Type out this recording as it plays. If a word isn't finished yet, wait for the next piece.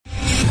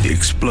The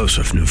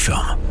explosive new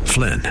film,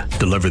 Flynn,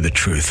 deliver the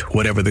truth,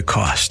 whatever the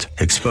cost,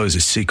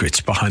 exposes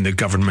secrets behind the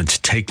government's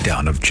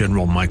takedown of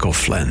General Michael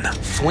Flynn.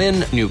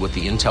 Flynn knew what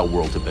the intel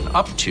world had been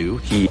up to.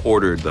 He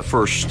ordered the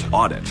first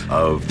audit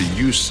of the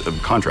use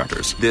of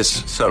contractors.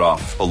 This set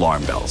off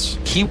alarm bells.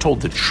 He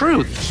told the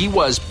truth. He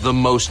was the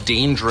most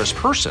dangerous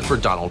person for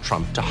Donald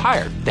Trump to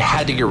hire. They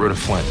had to get rid of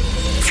Flynn.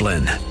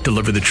 Flynn,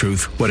 deliver the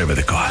truth, whatever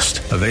the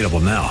cost. Available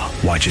now.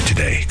 Watch it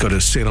today. Go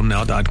to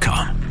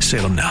salemnow.com.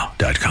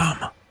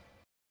 salemnow.com.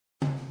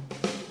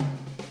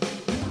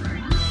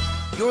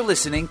 You're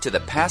listening to the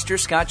Pastor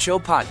Scott Show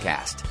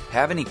podcast.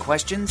 Have any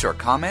questions or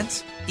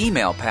comments?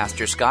 Email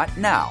Pastor Scott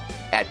now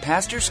at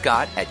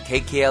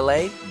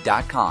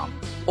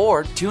pastorscott@kkla.com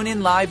or tune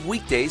in live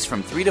weekdays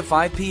from 3 to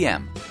 5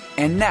 p.m.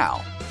 And now,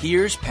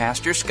 here's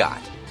Pastor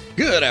Scott.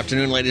 Good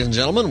afternoon, ladies and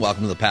gentlemen.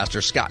 Welcome to the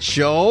Pastor Scott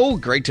Show.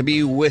 Great to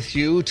be with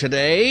you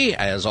today.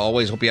 As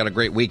always, hope you had a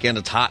great weekend.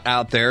 It's hot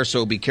out there,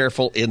 so be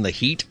careful in the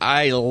heat.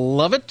 I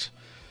love it.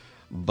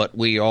 But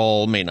we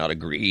all may not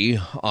agree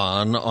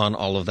on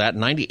all of that.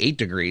 98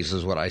 degrees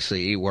is what I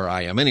see where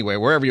I am. Anyway,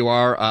 wherever you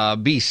are,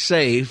 be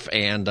safe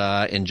and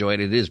enjoy it.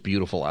 It is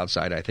beautiful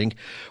outside, I think.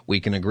 We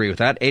can agree with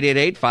that.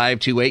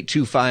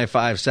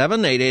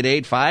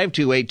 888-528-2557,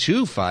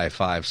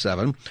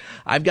 888-528-2557.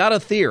 I've got a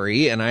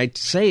theory, and I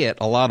say it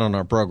a lot on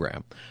our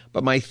program.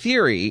 But my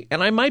theory,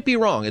 and I might be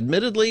wrong,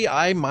 admittedly,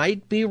 I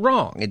might be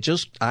wrong.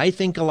 I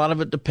think a lot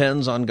of it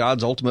depends on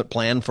God's ultimate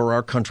plan for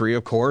our country,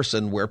 of course,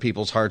 and where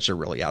people's hearts are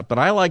really at. But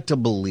I like to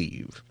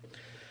believe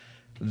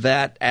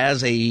that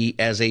as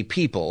a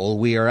people,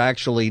 we are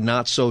actually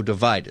not so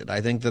divided. I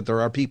think that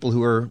there are people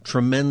who are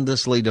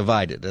tremendously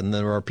divided, and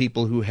there are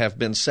people who have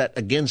been set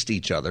against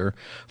each other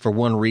for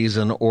one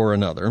reason or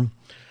another.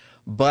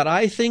 But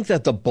I think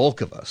that the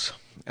bulk of us,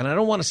 and I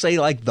don't want to say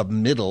like the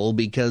middle,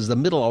 because the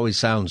middle always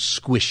sounds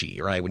squishy,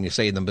 right? When you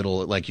say in the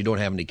middle, like you don't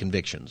have any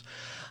convictions.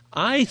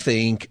 I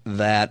think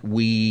that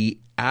we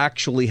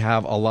actually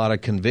have a lot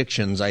of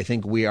convictions. I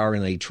think we are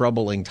in a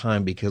troubling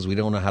time because we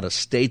don't know how to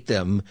state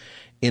them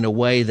in a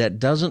way that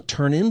doesn't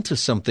turn into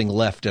something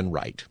left and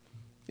right,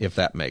 if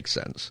that makes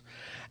sense.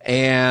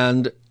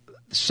 And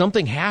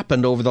something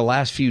happened over the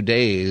last few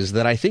days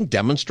that I think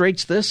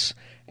demonstrates this.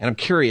 And I'm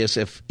curious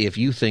if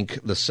you think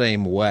the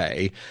same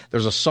way.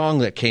 There's a song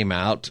that came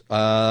out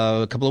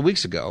a couple of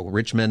weeks ago,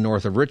 Richmond,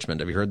 north of Richmond.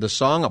 Have you heard the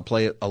song? I'll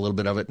play a little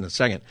bit of it in a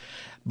second.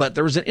 But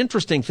there was an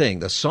interesting thing.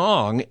 The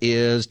song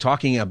is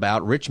talking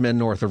about Richmond,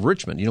 north of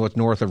Richmond. You know what's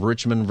north of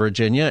Richmond,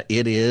 Virginia?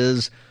 It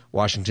is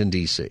Washington,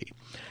 D.C.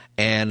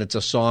 And it's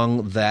a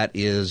song that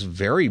is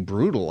very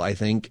brutal, I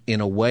think,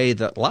 in a way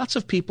that lots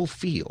of people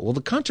feel. Well,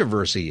 the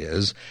controversy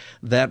is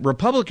that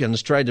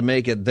Republicans tried to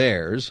make it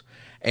theirs,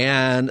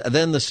 and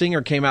then the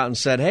singer came out and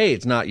said, hey,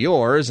 it's not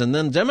yours. And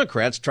then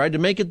Democrats tried to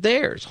make it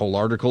theirs. Whole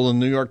article in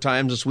the New York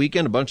Times this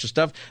weekend, a bunch of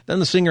stuff. Then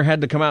the singer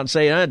had to come out and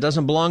say, it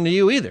doesn't belong to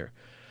you either.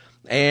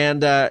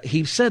 And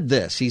he said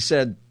this. He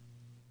said,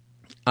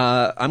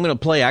 I'm going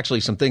to play actually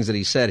some things that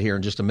he said here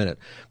in just a minute.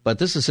 But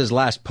this is his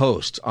last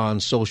post on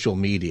social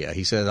media.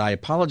 He said, I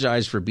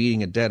apologize for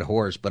beating a dead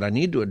horse, but I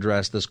need to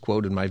address this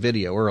quote in my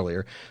video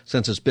earlier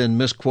since it's been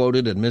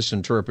misquoted and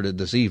misinterpreted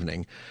this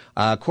evening.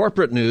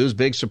 Corporate news,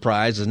 big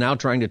surprise, is now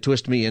trying to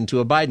twist me into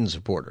a Biden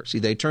supporter. See,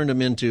 they turned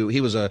him into,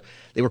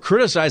 they were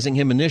criticizing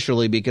him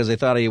initially because they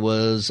thought he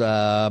was,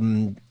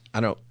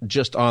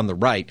 just on the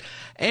right.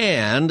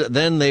 And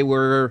then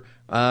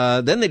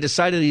then they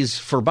decided he's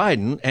for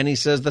Biden, and he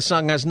says the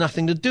song has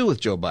nothing to do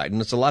with Joe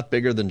Biden. It's a lot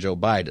bigger than Joe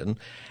Biden.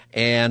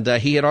 And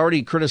he had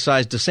already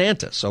criticized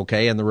DeSantis,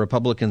 okay, and the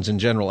Republicans in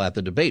general at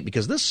the debate,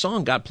 because this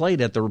song got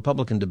played at the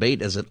Republican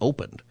debate as it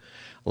opened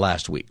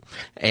last week.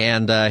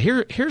 And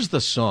here's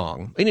the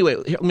song. Anyway,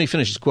 let me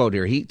finish his quote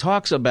here. He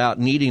talks about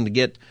needing to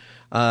get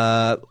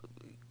out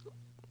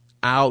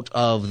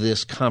of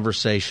this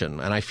conversation.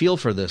 And I feel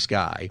for this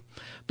guy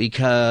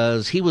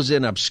because he was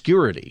in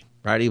obscurity,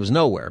 right? He was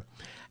nowhere.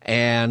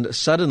 And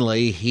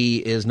suddenly he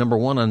is number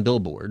one on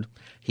Billboard.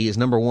 He is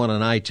number one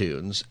on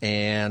iTunes,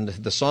 and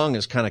the song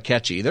is kind of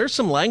catchy. There's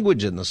some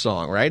language in the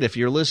song, right? If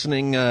you're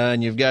listening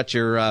and you've got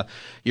your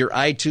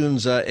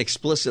iTunes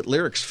explicit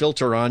lyrics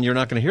filter on, you're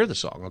not going to hear the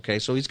song, okay?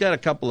 So he's got a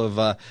couple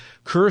of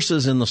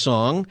curses in the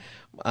song,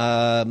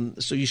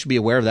 so you should be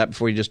aware of that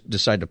before you just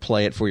decide to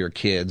play it for your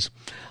kids.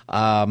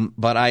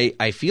 But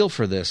I feel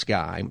for this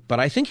guy,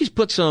 but I think he's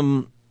put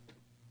some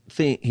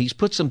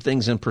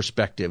things in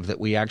perspective that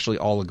we actually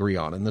all agree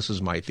on, and this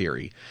is my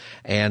theory.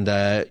 And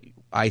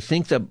I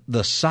think that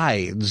the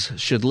sides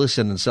should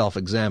listen and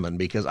self-examine,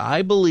 because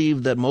I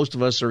believe that most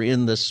of us are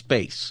in this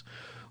space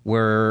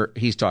where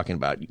he's talking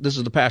about. This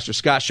is the Pastor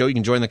Scott Show. You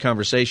can join the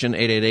conversation,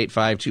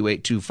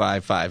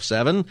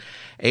 888-528-2557,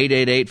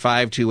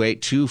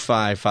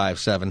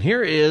 888-528-2557.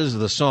 Here is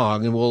the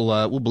song, and we'll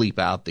bleep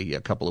out the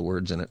couple of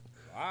words in it.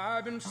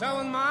 I've been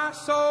selling my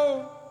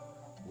soul,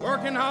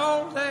 working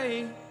all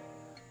day,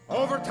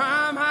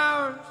 overtime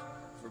hours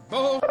for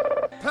bull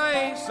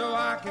pay, so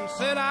I can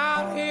sit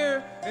out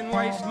here and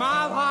waste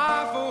my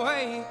life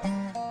away,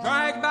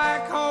 drag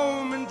back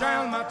home and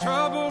drown my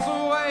troubles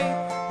away.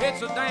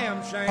 It's a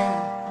damn shame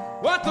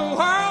what the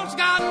world's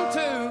gotten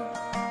to.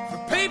 For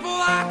people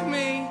like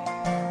me,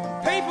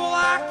 people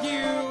like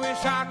you,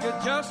 wish I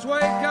could just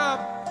wake up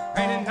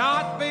and it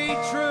not be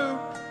true,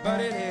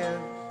 but it is.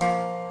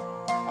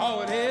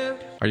 Oh, it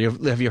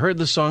is. Have you heard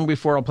this song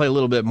before? I'll play a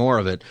little bit more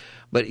of it.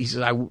 But he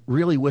says, I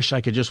really wish I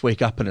could just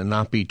wake up and it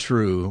not be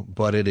true,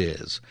 but it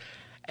is.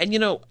 And, you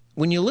know,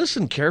 when you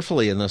listen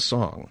carefully in this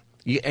song,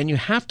 and you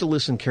have to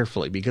listen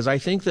carefully, because I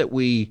think that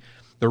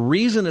the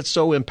reason it's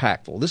so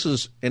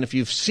impactful, and if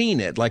you've seen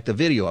it, like the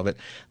video of it,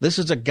 this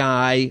is a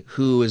guy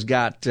who has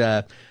got,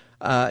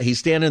 he's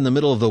standing in the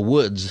middle of the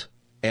woods,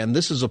 and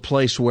this is a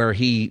place where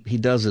he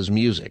does his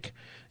music.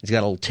 He's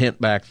got a little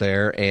tent back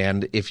there,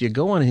 and if you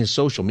go on his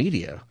social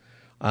media,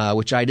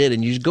 which I did,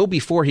 and you go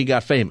before he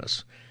got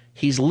famous,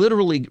 he's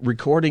literally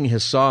recording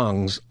his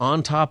songs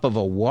on top of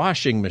a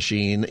washing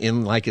machine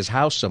in like his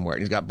house somewhere.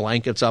 He's got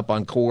blankets up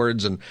on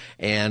cords and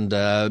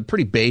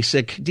pretty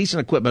basic,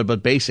 decent equipment,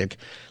 but basic.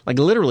 Like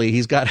literally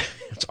he's got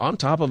it's on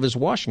top of his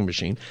washing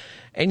machine.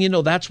 And you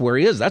know, that's where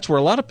he is. That's where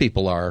a lot of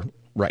people are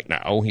right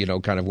now, you know,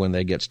 kind of when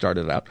they get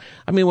started out.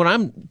 I mean, when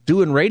I'm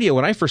doing radio,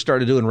 when I first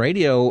started doing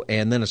radio,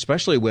 and then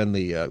especially when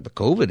the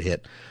COVID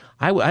hit,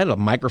 I had a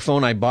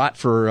microphone I bought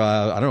for,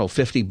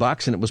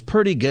 $50, and it was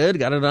pretty good.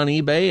 Got it on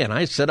eBay, and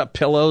I set up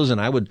pillows,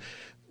 and I would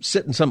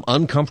sit in some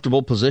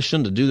uncomfortable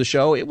position to do the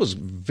show. It was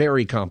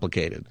very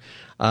complicated.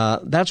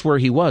 That's where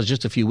he was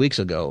just a few weeks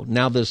ago.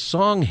 Now this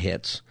song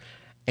hits,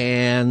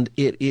 and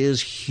it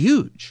is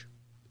huge.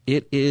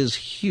 It is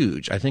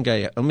huge. I think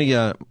let me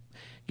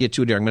get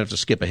to it here. I'm going to have to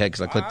skip ahead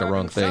because I clicked the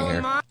wrong thing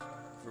here.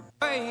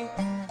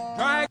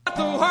 Drag out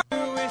the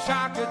word, wish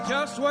I could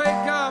just wake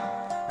up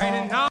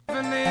and not in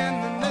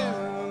the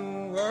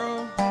new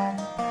world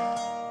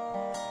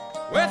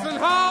with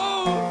an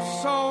old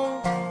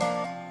soul.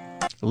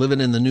 Living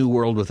in the new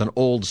world with an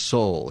old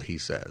soul, he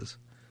says.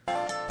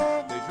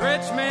 These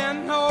rich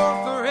men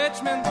north of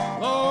Richmond,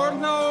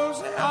 Lord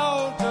knows they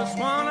all just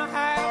want to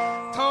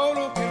have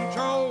total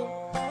control.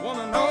 Want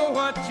to know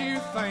what you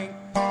think,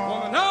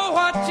 want to know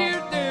what you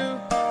do,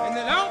 and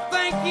they don't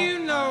think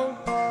you know,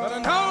 but I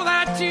know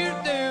that you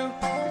do,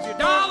 'cause your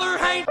dollar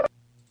ain't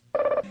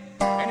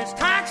and it's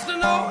taxed to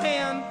no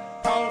end,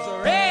 'cause the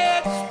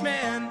rich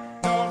men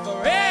know the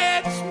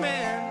rich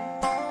men.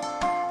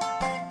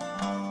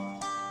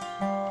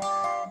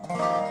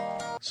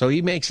 So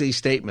he makes these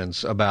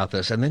statements about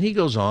this, and then he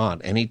goes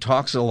on, and he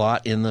talks a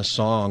lot in the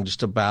song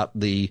just about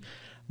the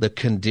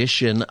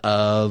condition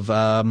of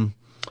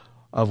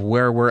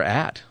where we're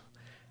at.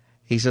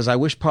 He says, I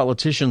wish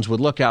politicians would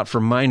look out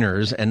for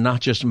minors and not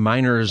just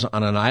minors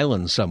on an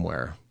island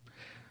somewhere.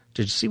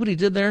 Did you see what he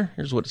did there?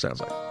 Here's what it sounds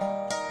like.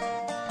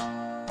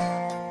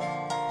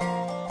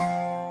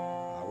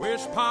 I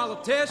wish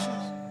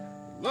politicians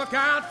would look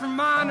out for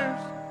minors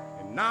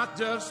and not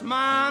just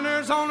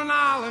minors on an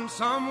island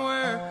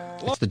somewhere.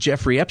 It's the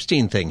Jeffrey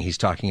Epstein thing he's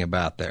talking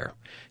about there.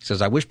 He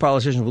says, I wish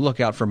politicians would look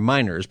out for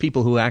minors,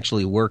 people who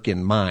actually work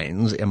in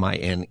mines,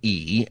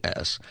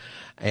 M-I-N-E-S,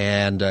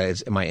 and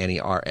it's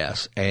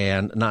M-I-N-E-R-S,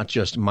 and not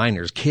just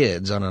minors,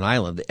 kids on an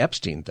island, the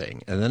Epstein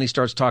thing. And then he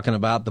starts talking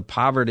about the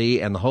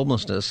poverty and the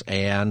homelessness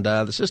and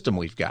the system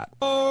we've got.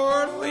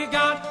 Lord, we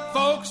got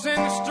folks in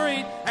the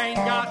street, ain't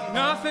got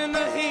nothing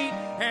to eat,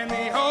 and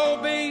the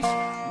obese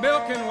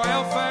milking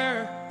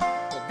welfare.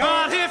 Well,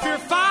 God, if you're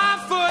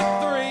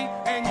 5'3"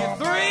 and you're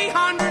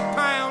 300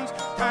 pounds,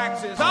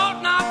 taxes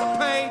ought not to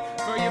pay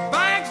for your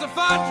bags of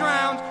fudge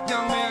rounds.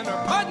 Young men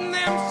are putting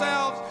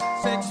themselves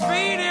 6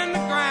 feet in the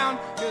ground,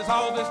 'cause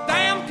all this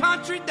damn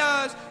country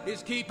does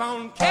is keep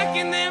on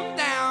kicking them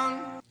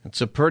down.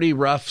 It's a pretty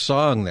rough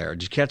song there.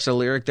 Did you catch the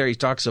lyric there? He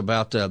talks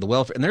about the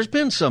welfare. And there's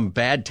been some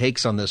bad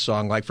takes on this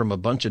song, like from a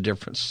bunch of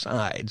different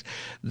sides.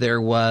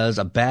 There was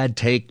a bad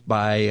take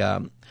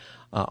by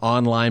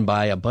online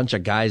by a bunch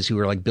of guys who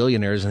are like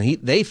billionaires, and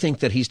they think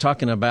that he's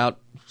talking about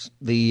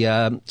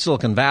the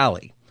Silicon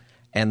Valley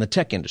and the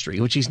tech industry,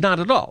 which he's not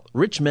at all.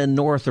 Richmond,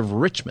 north of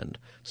Richmond.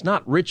 It's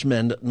not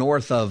Richmond,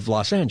 north of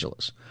Los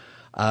Angeles,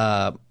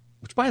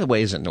 which, by the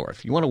way, isn't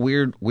north. You want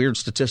a weird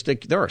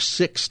statistic? There are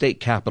 6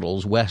 state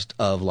capitals west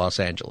of Los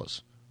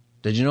Angeles.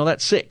 Did you know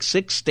that?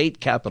 6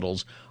 state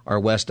capitals are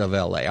west of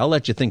L.A. I'll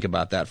let you think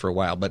about that for a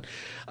while. But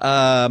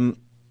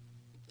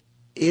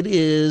it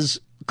is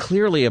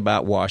clearly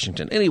about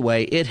Washington.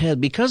 Anyway,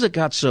 because it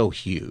got so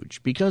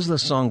huge, because the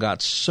song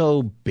got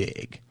so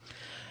big,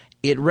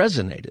 it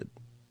resonated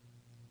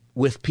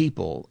with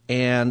people,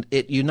 and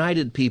it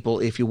united people.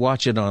 If you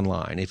watch it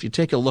online, if you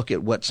take a look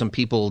at what some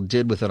people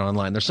did with it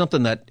online, there's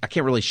something that I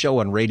can't really show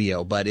on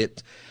radio, but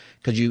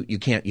because you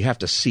have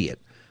to see it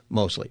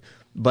mostly.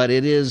 But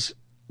there's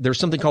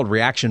something called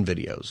reaction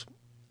videos,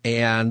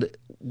 and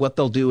what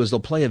they'll do is they'll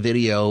play a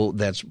video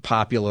that's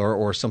popular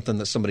or something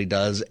that somebody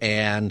does,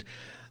 and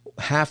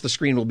half the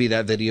screen will be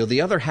that video.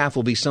 The other half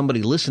will be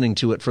somebody listening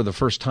to it for the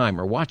first time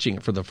or watching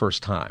it for the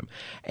first time.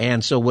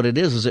 And so what it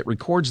is it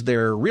records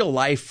their real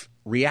life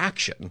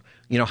reaction.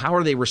 You know, how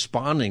are they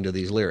responding to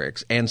these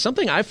lyrics? And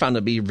something I found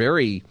to be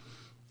very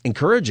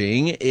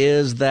encouraging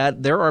is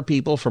that there are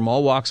people from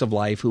all walks of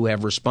life who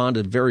have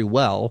responded very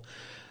well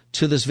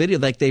to this video,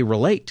 like they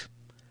relate.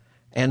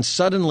 And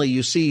suddenly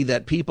you see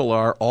that people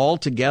are all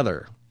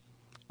together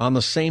on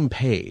the same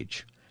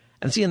page.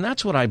 And see, and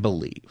that's what I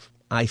believe.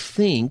 I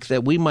think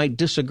that we might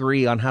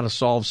disagree on how to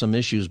solve some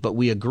issues, but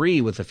we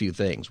agree with a few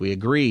things. We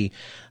agree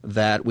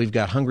that we've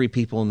got hungry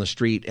people in the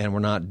street and we're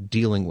not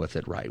dealing with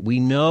it right. We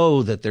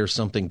know that there's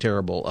something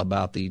terrible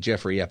about the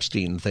Jeffrey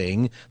Epstein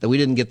thing, that we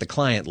didn't get the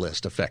client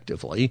list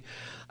effectively.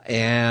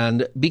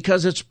 And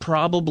because it's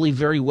probably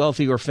very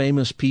wealthy or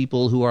famous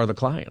people who are the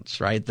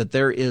clients, right? That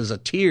there is a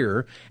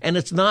tier, and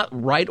it's not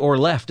right or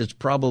left. It's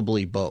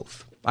probably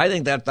both. I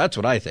think that's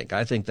what I think.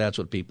 I think that's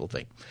what people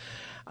think.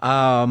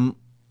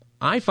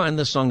 I find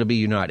this song to be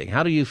uniting.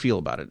 How do you feel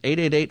about it?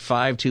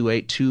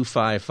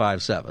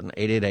 888-528-2557.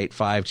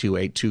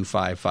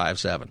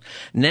 888-528-2557.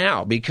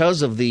 Now,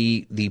 because of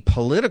the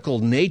political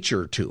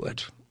nature to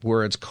it,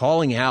 where it's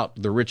calling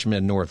out the rich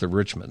men north of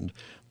Richmond,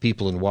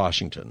 people in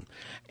Washington,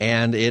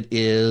 and it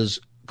is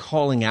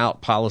calling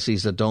out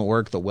policies that don't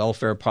work, the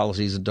welfare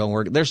policies that don't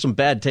work. There's some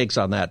bad takes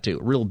on that too,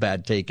 real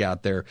bad take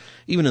out there,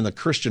 even in the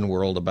Christian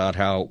world, about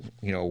how,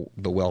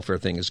 the welfare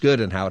thing is good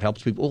and how it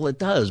helps people. Well, it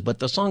does, but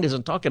the song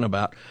isn't talking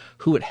about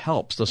who it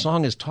helps. The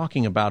song is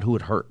talking about who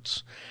it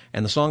hurts.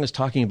 And the song is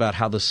talking about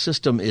how the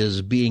system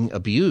is being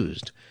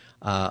abused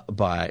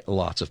by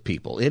lots of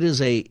people.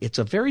 It's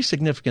a very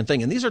significant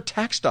thing. And these are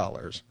tax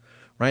dollars,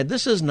 right?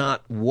 This is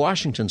not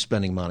Washington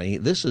spending money.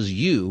 This is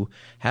you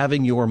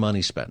having your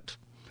money spent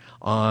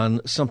on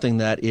something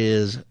that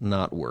is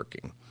not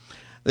working.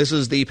 This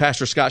is the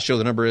Pastor Scott Show.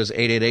 The number is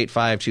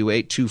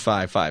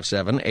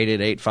 888-528-2557,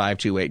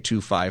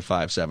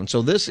 888-528-2557.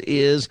 So this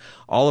is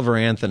Oliver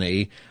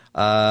Anthony.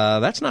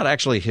 That's not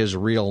actually his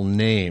real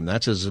name.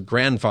 That's his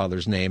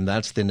grandfather's name.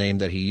 That's the name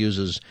that he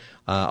uses.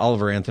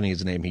 Oliver Anthony is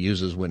the name he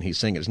uses when he's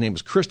singing. His name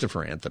is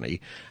Christopher Anthony,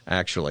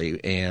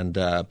 actually, and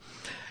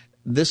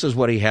this is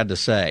what he had to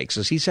say,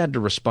 because he's had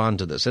to respond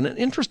to this. And an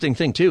interesting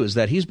thing, too, is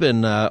that he's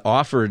been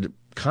offered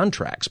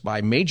contracts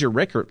by major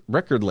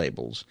record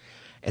labels,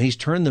 and he's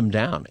turned them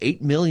down.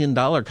 $8 million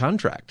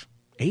contract.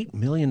 $8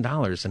 million,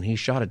 and he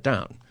shot it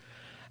down.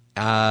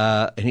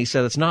 And he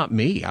said, it's not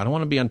me. I don't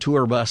want to be on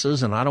tour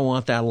buses, and I don't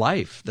want that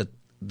life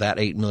that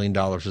 $8 million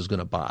is going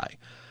to buy.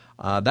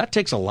 That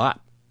takes a lot.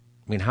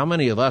 I mean, how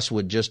many of us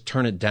would just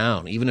turn it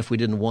down, even if we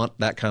didn't want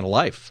that kind of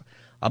life?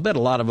 I'll bet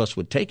a lot of us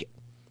would take it.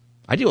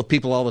 I deal with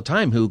people all the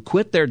time who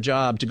quit their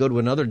job to go to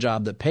another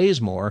job that pays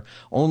more,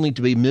 only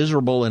to be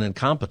miserable and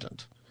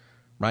incompetent,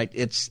 right?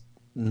 It's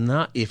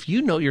not, if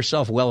you know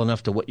yourself well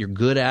enough to what you're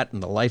good at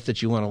and the life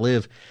that you want to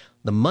live,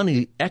 the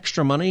money,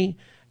 extra money,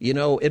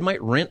 it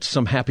might rent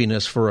some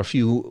happiness for a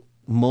few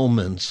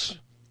moments,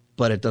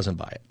 but it doesn't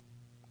buy it.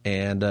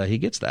 And he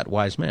gets that,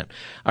 wise man.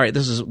 All right,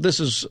 this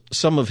is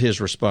some of his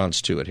response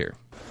to it here.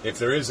 If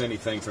there is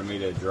anything for me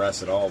to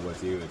address at all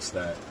with you, it's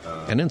that.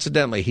 And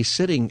incidentally, he's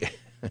sitting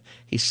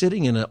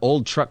in an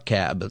old truck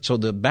cab. So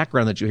the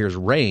background that you hear is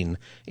rain.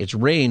 It's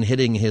rain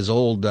hitting his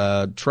old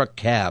truck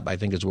cab, I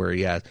think is where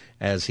he is,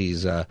 as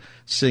he's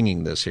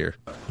singing this here.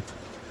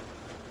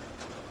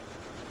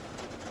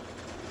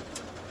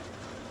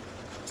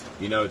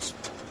 It's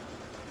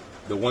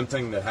the one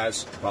thing that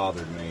has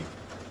bothered me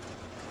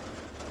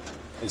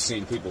is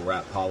seeing people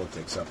wrap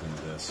politics up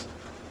into this.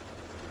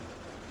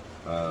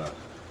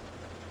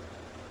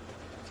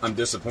 I'm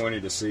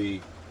disappointed to see,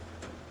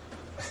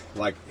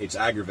 it's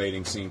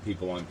aggravating seeing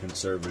people on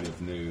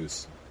conservative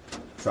news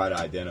try to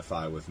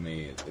identify with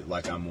me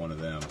like I'm one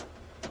of them.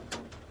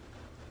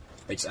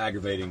 It's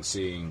aggravating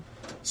seeing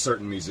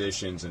certain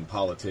musicians and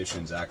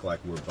politicians act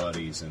like we're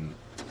buddies and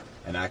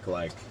act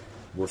like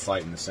we're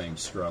fighting the same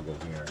struggle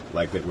here,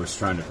 like that we're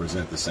trying to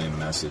present the same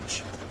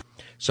message.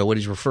 So what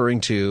he's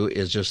referring to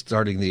is just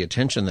starting the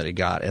attention that he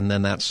got, and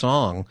then that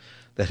song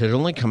that had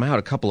only come out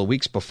a couple of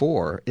weeks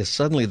before is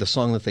suddenly the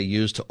song that they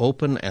used to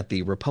open at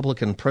the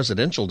Republican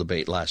presidential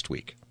debate last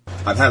week.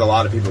 I've had a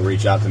lot of people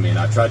reach out to me, and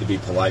I've tried to be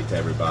polite to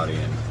everybody,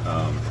 and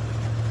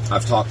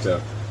I've talked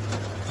to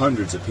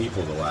hundreds of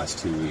people the last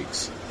 2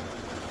 weeks.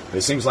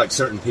 It seems like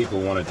certain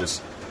people want to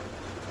just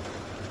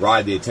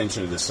ride the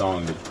attention of this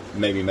song to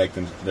maybe make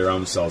them their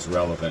own selves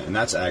relevant, and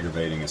that's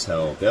aggravating as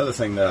hell. The other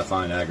thing that I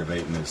find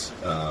aggravating is,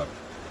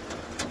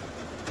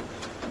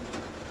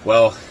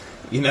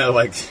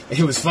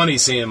 it was funny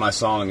seeing my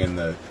song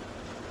it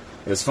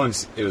was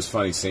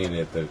funny seeing it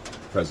at the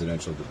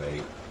presidential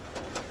debate,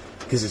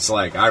 because it's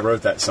like I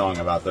wrote that song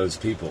about those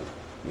people,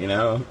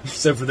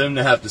 so for them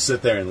to have to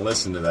sit there and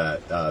listen to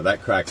that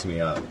cracks me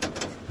up.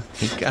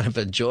 He kind of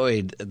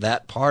enjoyed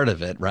that part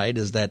of it, right?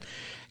 Is that,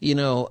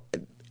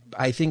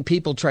 I think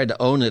people tried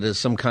to own it as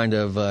some kind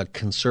of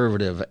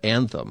conservative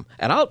anthem.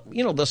 And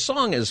the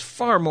song is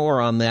far more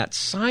on that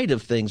side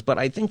of things, but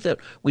I think that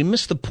we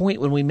miss the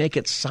point when we make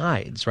it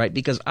sides, right?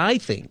 Because I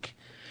think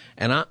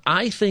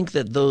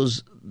that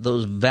those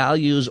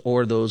values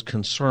or those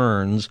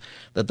concerns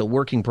that the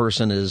working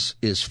person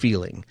is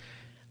feeling,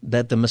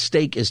 that the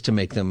mistake is to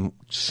make them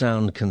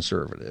sound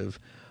conservative,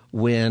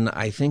 when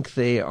I think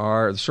they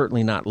are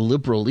certainly not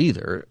liberal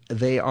either.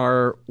 They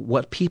are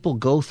what people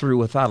go through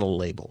without a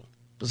label.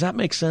 Does that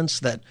make sense?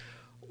 That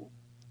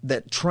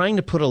that trying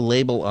to put a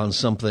label on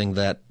something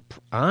that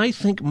I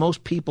think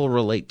most people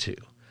relate to.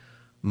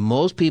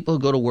 Most people who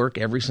go to work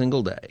every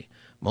single day.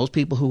 Most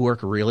people who work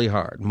really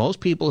hard. Most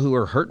people who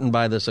are hurting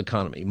by this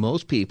economy.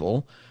 Most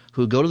people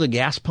who go to the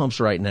gas pumps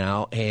right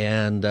now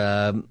and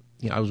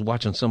I was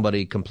watching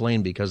somebody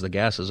complain because the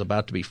gas is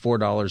about to be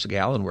 $4 a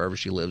gallon wherever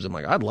she lives. I'm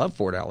like, I'd love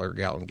 $4 a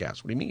gallon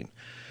gas. What do you mean?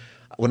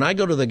 When I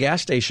go to the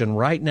gas station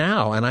right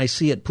now and I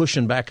see it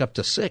pushing back up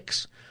to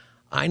 $6,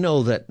 I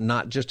know that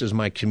not just is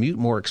my commute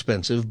more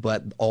expensive,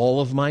 but all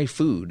of my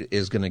food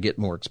is going to get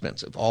more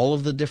expensive. All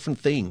of the different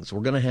things.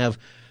 We're going to have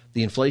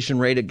the inflation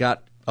rate. It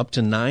got up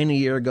to 9 a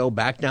year ago,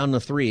 back down to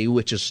 3,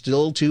 which is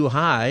still too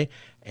high,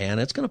 and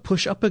it's going to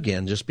push up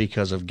again just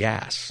because of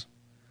gas.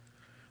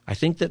 I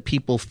think that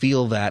people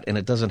feel that, and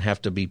it doesn't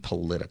have to be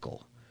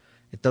political.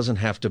 It doesn't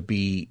have to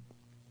be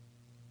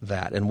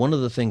that. And one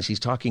of the things he's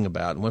talking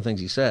about, and one of the things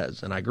he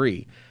says, and I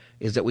agree,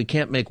 is that we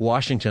can't make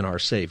Washington our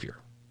savior.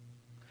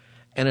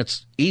 And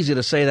it's easy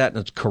to say that, and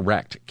it's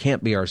correct. It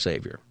can't be our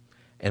savior.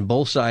 And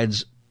both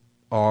sides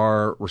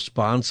are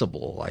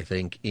responsible, I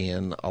think,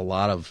 in a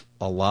lot of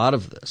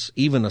this.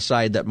 Even a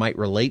side that might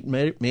relate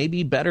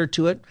maybe better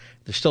to it,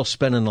 they're still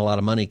spending a lot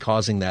of money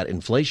causing that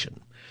inflation,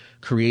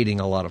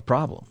 creating a lot of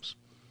problems.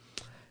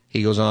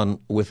 He goes on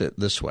with it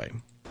this way.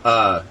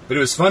 But it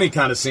was funny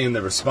kind of seeing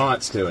the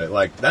response to it.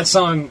 Like, that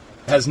song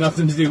has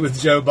nothing to do with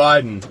Joe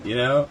Biden, you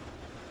know?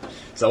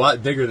 It's a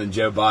lot bigger than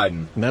Joe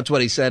Biden. And that's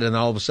what he said, and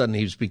all of a sudden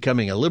he's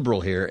becoming a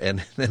liberal here,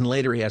 and then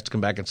later he has to come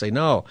back and say,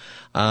 no,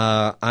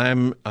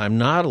 I'm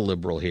not a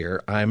liberal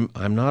here. I'm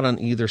not on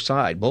either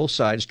side. Both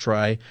sides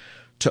try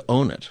to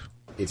own it.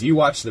 If you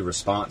watch the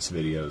response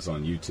videos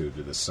on YouTube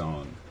to this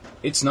song,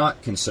 it's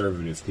not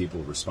conservative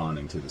people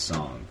responding to the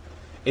song.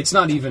 It's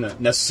not even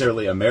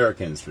necessarily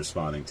Americans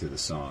responding to the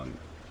song.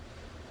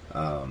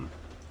 I'm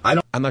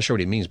not sure what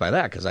he means by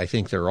that, because I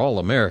think they're all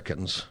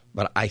Americans.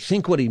 But I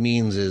think what he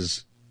means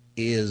is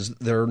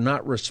they're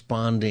not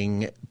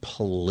responding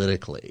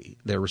politically.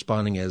 They're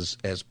responding as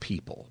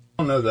people.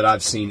 I don't know that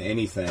I've seen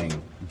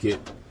anything get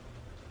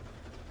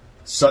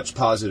such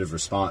positive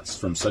response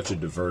from such a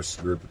diverse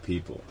group of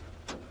people.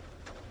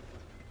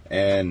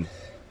 And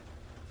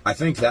I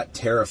think that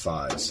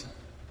terrifies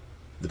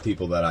the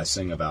people that I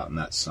sing about in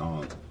that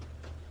song.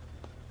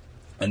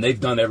 And they've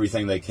done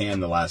everything they can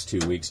the last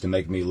 2 weeks to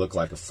make me look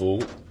like a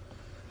fool,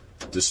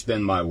 to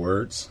spin my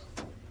words,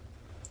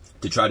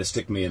 to try to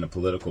stick me in a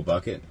political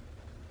bucket.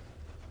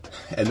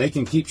 And they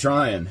can keep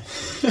trying,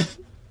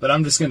 but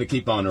I'm just going to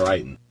keep on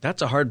writing.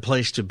 That's a hard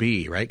place to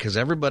be, right? Because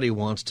everybody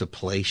wants to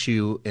place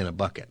you in a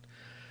bucket,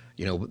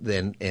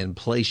 and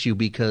place you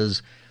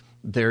because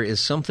there is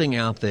something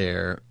out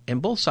there,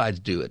 and both sides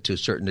do it to a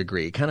certain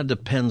degree. It kind of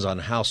depends on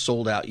how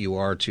sold out you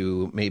are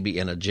to maybe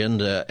an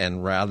agenda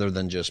and rather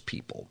than just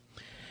people,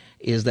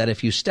 is that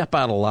if you step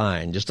out of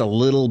line just a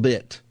little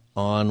bit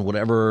on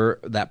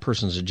whatever that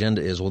person's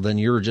agenda is, well, then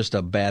you're just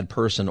a bad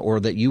person, or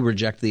that you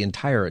reject the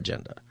entire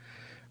agenda,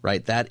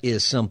 right? That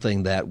is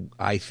something that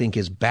I think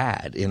is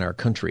bad in our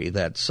country,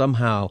 that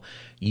somehow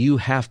you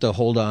have to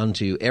hold on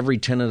to every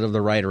tenet of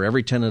the right or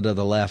every tenet of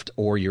the left,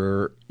 or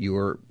you're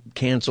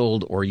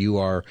canceled, or you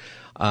are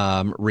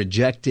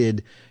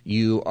rejected.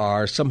 You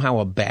are somehow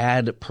a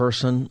bad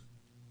person.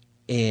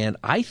 And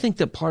I think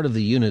that part of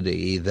the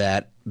unity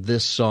that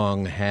this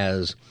song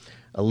has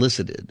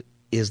elicited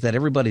is that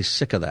everybody's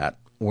sick of that.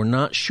 We're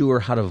not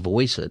sure how to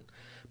voice it.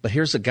 But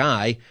here's a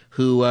guy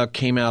who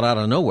came out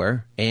of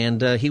nowhere,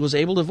 and he was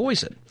able to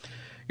voice it.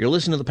 You're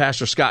listening to the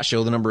Pastor Scott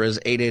Show. The number is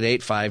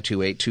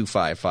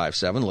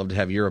 888-528-2557. Love to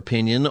have your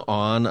opinion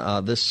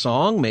on this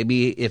song.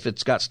 Maybe if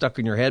it's got stuck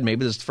in your head,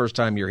 maybe this is the first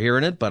time you're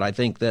hearing it, but I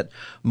think that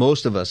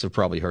most of us have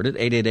probably heard it.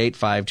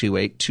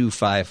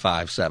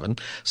 888-528-2557.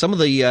 Some of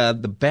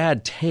the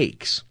bad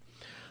takes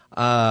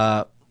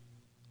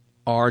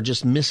are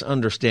just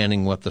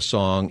misunderstanding what the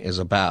song is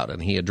about,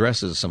 and he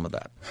addresses some of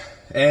that.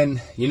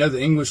 And, the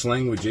English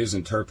language is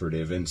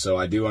interpretive, and so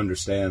I do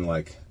understand,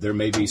 there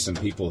may be some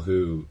people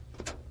who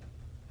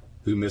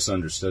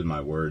misunderstood my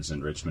words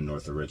in Richmond,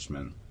 north of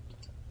Richmond.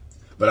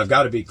 But I've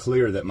got to be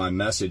clear that my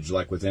message,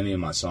 like with any of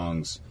my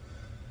songs,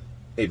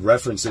 it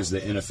references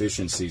the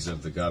inefficiencies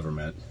of the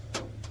government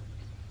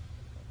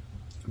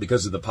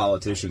because of the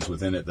politicians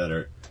within it that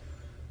are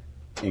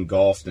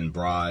engulfed in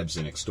bribes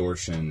and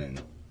extortion.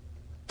 And,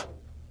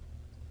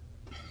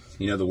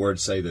 the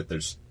words say that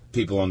there's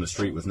people on the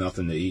street with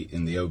nothing to eat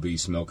and the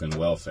obese milking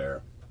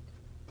welfare.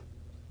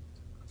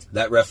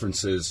 That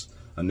references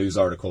a news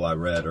article I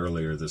read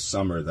earlier this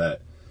summer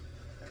that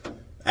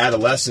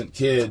adolescent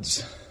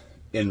kids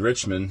in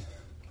Richmond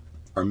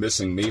are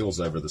missing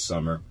meals over the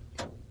summer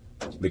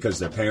because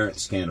their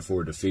parents can't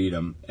afford to feed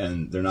them,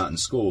 and they're not in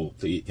school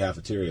to eat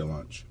cafeteria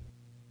lunch.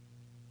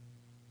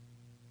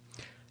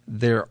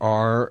 There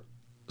are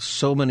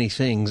so many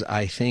things,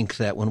 I think,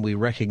 that when we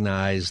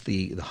recognize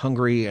the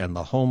hungry and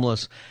the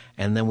homeless,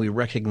 and then we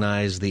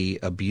recognize the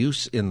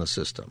abuse in the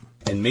system.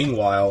 And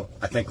meanwhile,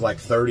 I think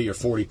 30 or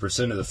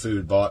 40% of the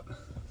food bought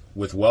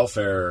with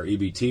welfare or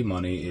EBT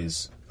money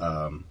is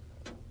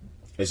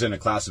is in a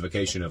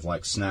classification of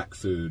like snack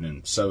food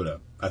and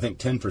soda. I think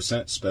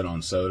 10% spent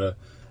on soda,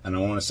 and I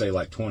want to say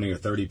like 20 or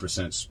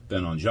 30%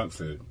 spent on junk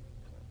food.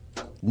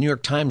 New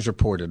York Times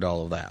reported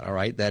all of that, all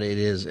right, that it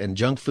is in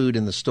junk food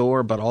in the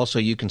store, but also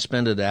you can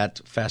spend it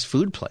at fast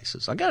food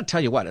places. I got to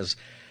tell you what,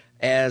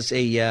 as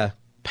a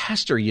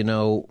pastor, you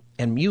know,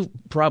 and you've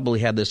probably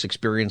had this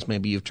experience,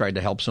 maybe you've tried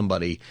to help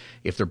somebody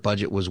if their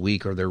budget was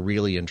weak or they're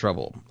really in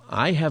trouble.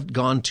 I have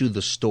gone to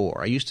the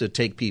store. I used to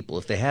take people,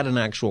 if they had an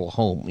actual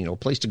home, you know, a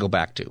place to go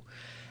back to,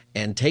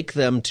 and take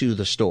them to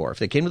the store. If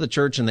they came to the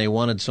church and they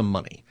wanted some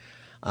money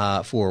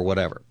for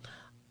whatever,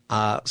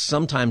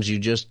 sometimes you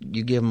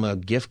give them a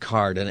gift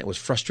card, and it was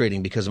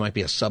frustrating because it might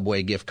be a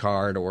Subway gift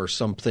card or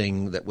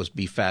something that was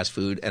be fast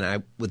food. And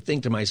I would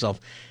think to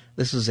myself,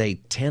 this is a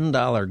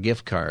 $10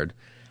 gift card,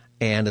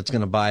 and it's going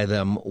to buy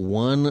them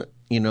one,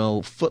 you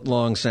know,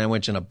 foot-long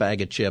sandwich and a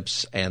bag of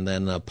chips and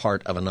then a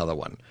part of another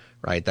one,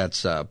 right?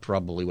 That's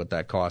probably what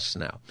that costs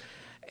now.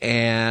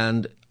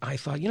 And I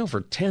thought, you know,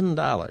 for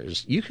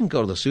 $10, you can go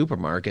to the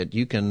supermarket.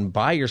 You can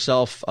buy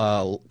yourself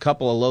a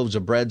couple of loaves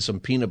of bread, some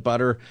peanut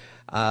butter.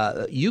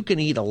 You can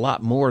eat a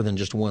lot more than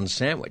just one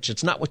sandwich.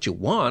 It's not what you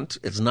want.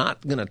 It's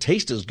not going to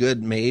taste as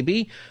good,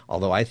 maybe,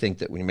 although I think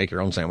that when you make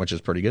your own sandwich,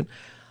 it's pretty good.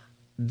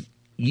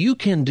 You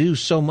can do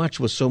so much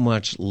with so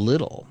much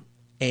little.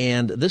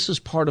 And this is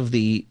part of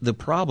the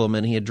problem,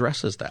 and he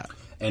addresses that.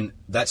 And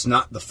that's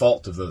not the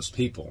fault of those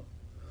people.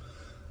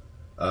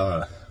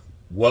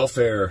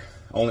 Welfare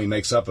only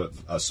makes up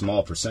a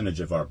small percentage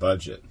of our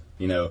budget.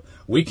 You know,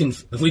 we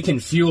can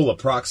fuel a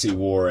proxy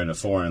war in a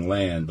foreign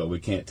land, but we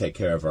can't take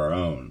care of our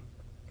own.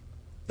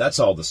 That's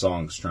all the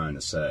song's trying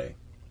to say.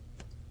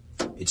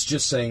 It's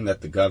just saying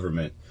that the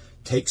government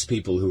takes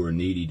people who are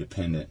needy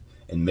dependent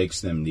and makes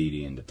them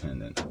needy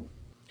independent.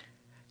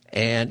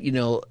 And, you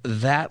know,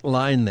 that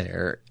line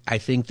there, I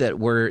think that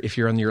if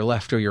you're on your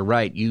left or your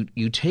right,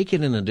 you take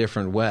it in a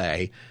different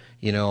way.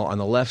 You know, on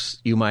the left,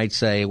 you might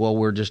say, well,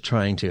 we're just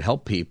trying to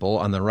help people.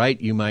 On the right,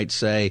 you might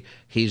say,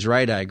 he's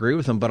right, I agree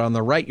with him. But on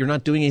the right, you're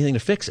not doing anything to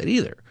fix it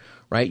either,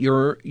 right?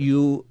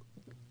 You,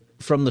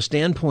 from the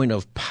standpoint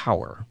of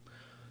power,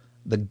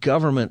 the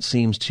government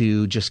seems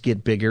to just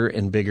get bigger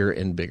and bigger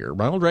and bigger.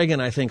 Ronald Reagan,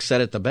 I think, said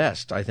it the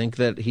best. I think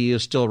that he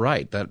is still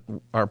right, that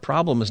our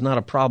problem is not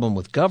a problem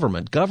with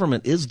government.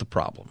 Government is the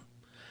problem.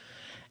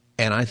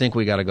 And I think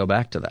we got to go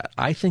back to that.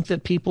 I think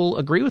that people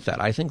agree with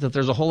that. I think that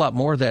there's a whole lot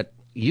more that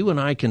you and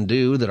I can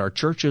do, that our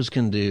churches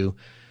can do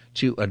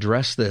to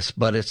address this.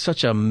 But it's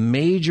such a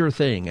major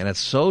thing, and it's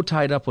so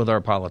tied up with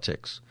our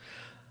politics.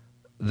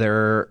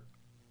 There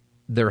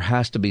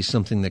has to be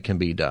something that can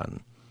be done.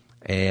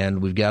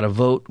 And we've got to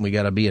vote, we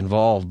got to be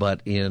involved,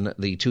 but in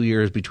the 2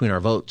 years between our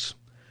votes,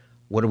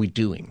 what are we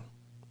doing?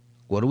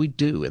 What do we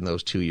do in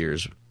those 2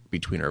 years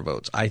between our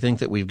votes? I think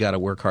that we've got to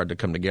work hard to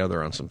come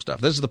together on some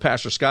stuff. This is the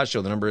Pastor Scott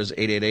Show. The number is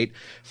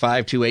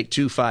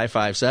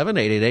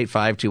 888-528-2557,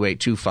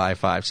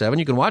 888-528-2557.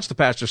 You can watch the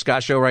Pastor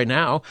Scott Show right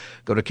now.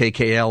 Go to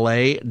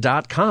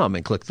kkla.com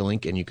and click the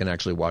link, and you can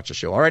actually watch the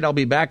show. All right, I'll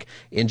be back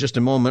in just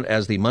a moment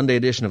as the Monday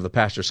edition of the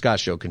Pastor Scott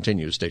Show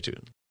continues. Stay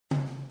tuned.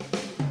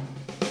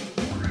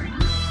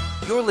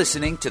 You're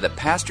listening to the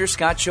Pastor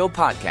Scott Show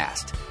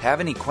podcast. Have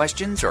any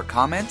questions or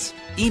comments?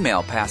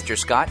 Email Pastor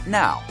Scott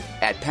now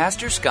at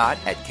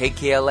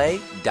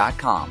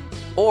pastorscott@kkla.com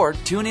or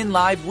tune in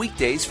live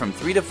weekdays from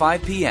 3 to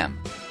 5 p.m.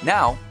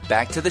 Now,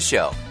 back to the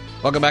show.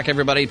 Welcome back,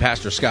 everybody.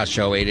 Pastor Scott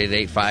Show,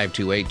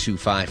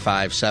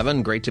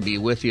 888-528-2557. Great to be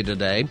with you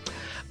today.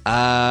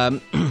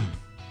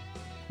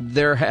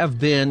 There have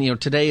been, you know,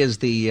 today is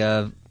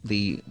the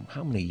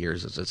how many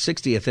years is it?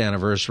 60th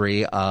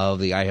anniversary of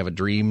the I Have a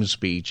Dream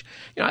speech.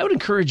 You know, I would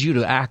encourage you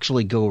to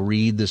actually go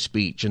read the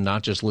speech and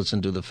not just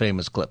listen to the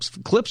famous clips.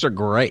 The clips are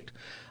great.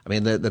 I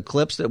mean, the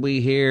clips that we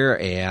hear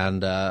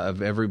and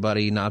of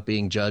everybody not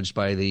being judged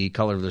by the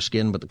color of their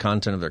skin, but the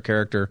content of their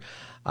character,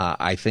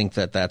 I think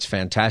that that's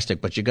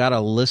fantastic. But you got to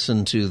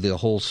listen to the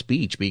whole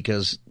speech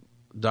because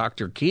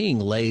Dr. King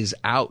lays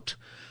out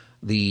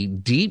the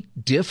deep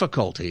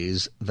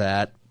difficulties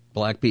that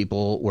Black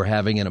people were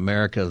having in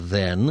America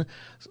then,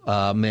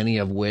 many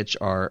of which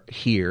are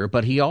here.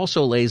 But he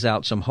also lays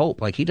out some hope.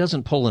 Like, he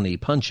doesn't pull any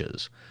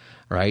punches,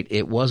 right?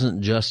 It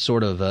wasn't just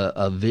sort of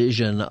a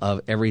vision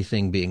of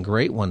everything being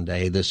great one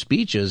day. The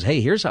speech is, hey,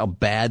 here's how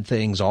bad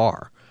things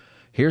are.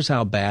 Here's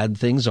how bad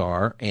things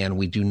are, and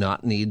we do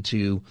not need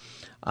to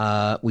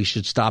we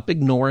should stop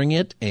ignoring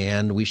it,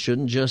 and we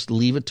shouldn't just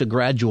leave it to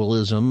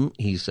gradualism,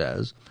 he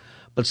says.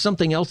 But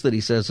something else that he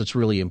says that's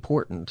really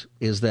important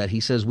is that he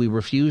says we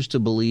refuse to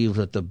believe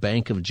that the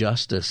Bank of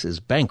Justice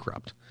is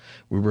bankrupt.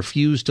 We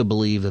refuse to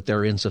believe that there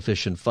are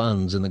insufficient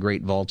funds in the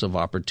great vaults of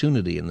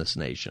opportunity in this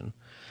nation.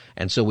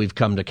 And so we've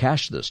come to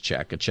cash this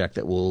check, a check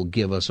that will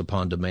give us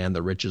upon demand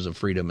the riches of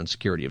freedom and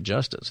security of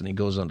justice. And he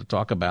goes on to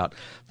talk about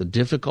the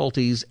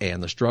difficulties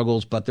and the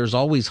struggles, but there's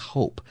always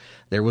hope.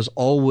 There was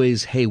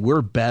always, hey,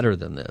 we're better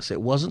than this.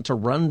 It wasn't to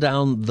run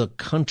down the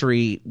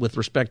country with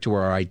respect to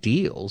our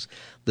ideals.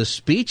 The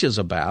speech is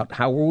about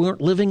how we weren't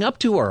living up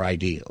to our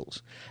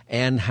ideals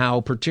and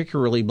how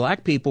particularly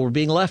Black people were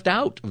being left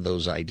out of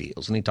those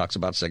ideals. And he talks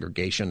about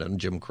segregation and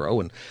Jim Crow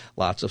and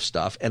lots of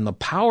stuff. And the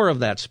power of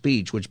that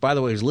speech, which, by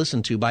the way, is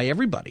listened to by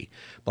everybody,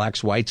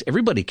 blacks, whites,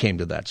 everybody came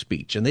to that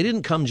speech. And they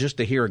didn't come just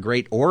to hear a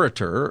great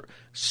orator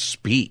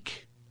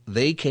speak.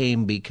 They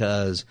came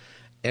because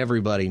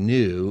everybody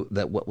knew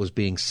that what was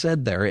being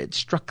said there, it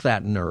struck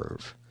that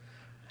nerve.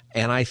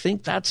 And I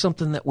think that's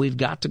something that we've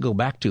got to go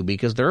back to,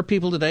 because there are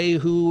people today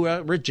who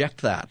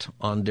reject that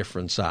on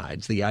different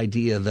sides. The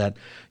idea that,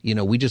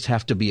 we just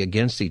have to be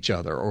against each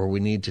other, or we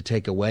need to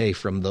take away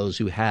from those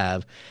who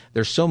have.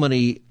 There's so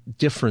many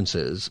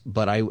differences,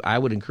 but I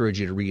would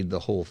encourage you to read the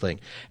whole thing.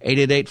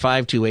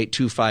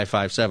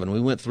 888-528-2557. We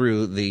went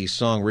through the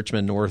song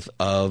Richmond, North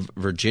of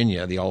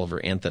Virginia, the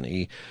Oliver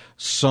Anthony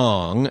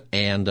song,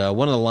 and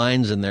one of the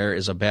lines in there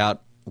is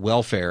about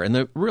welfare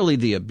and really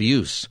the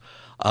abuse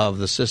of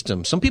the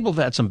system. Some people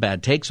have had some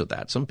bad takes with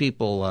that. Some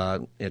people,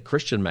 a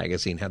Christian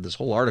magazine had this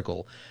whole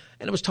article,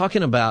 and it was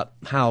talking about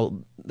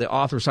how the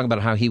author was talking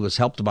about how he was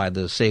helped by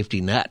the safety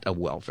net of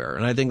welfare.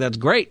 And I think that's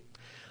great.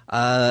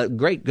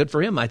 Great. Good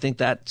for him. I think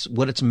that's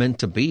what it's meant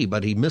to be.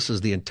 But he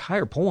misses the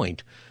entire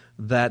point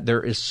that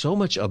there is so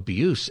much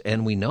abuse,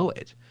 and we know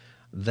it,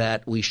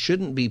 that we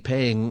shouldn't be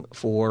paying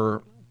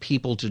for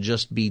people to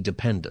just be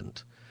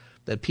dependent,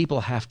 that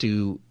people have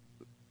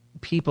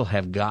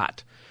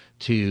got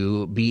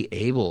to be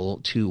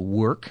able to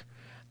work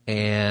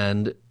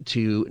and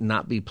to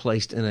not be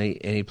placed in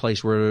a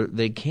place where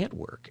they can't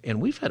work.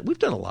 And we've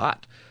done a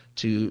lot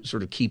to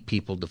sort of keep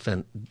people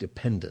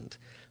dependent.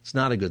 It's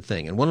not a good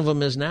thing. And one of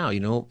them is now, I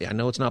know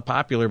it's not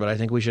popular, but I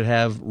think we should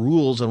have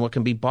rules on what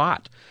can be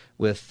bought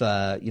with,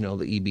 the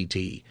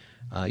EBT.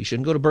 You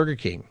shouldn't go to Burger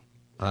King.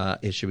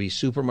 It should be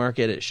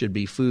supermarket. It should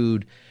be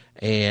food.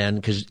 And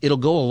because it'll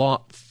go a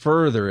lot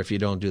further if you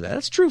don't do that.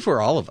 That's true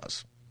for all of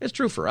us. It's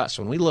true for us.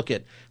 When we look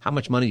at how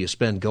much money you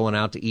spend going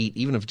out to eat,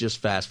 even if it's just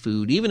fast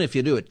food, even if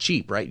you do it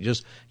cheap, right?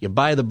 You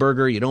buy the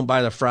burger, you don't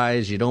buy the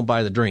fries, you don't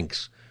buy the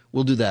drinks.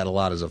 We'll do that a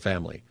lot as a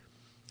family.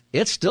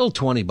 It's still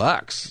 $20,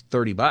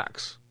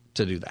 $30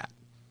 to do that.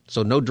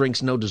 So no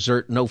drinks, no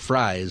dessert, no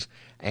fries,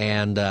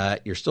 and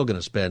you're still going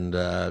to spend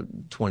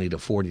 $20 to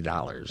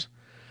 $40.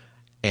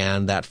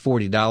 And that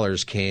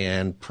 $40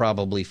 can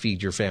probably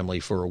feed your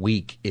family for a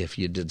week if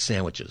you did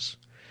sandwiches.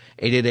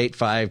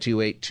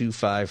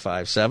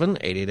 888-528-2557,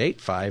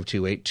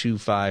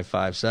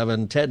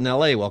 888-528-2557. Ted in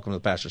L.A., welcome to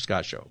the Pastor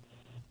Scott Show.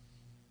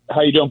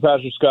 How you doing,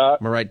 Pastor Scott?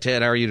 I'm all right,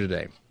 Ted. How are you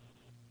today?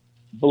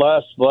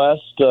 Blessed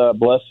to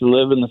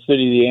live in the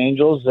city of the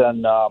angels.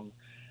 And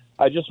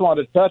I just want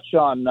to touch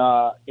on,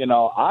 I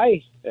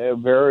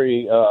am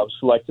very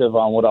selective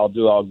on what I'll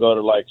do. I'll go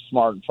to like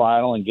Smart and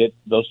Final and get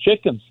those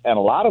chickens, and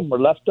a lot of them are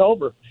left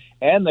over,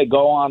 and they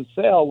go on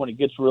sale when it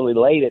gets really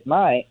late at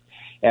night.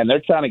 And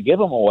they're trying to give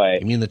them away.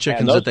 You mean the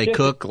chickens that they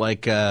cook,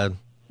 like, they're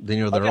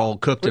all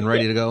cooked and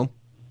ready to go?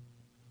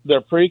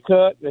 They're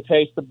pre-cooked. They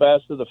taste the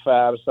best of the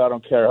fattest. I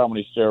don't care how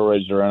many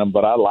steroids are in them,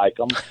 but I like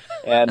them.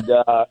 And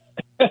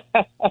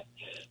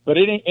but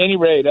at any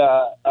rate,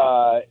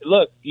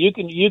 look, you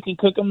can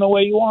cook them the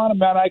way you want them,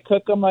 man. I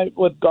cook them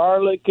with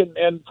garlic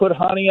and put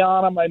honey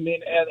on them. I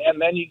mean, and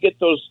then you get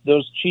those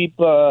cheap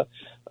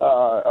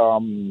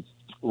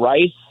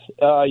rice.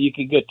 You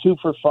can get 2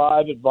 for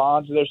 $5 at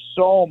Vaughn's. There's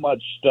so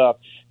much stuff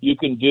you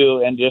can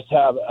do and just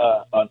have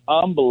an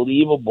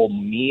unbelievable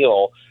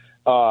meal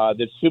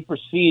that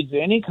supersedes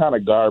any kind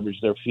of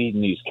garbage they're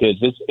feeding these kids.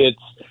 It's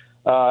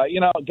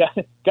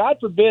God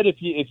forbid if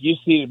you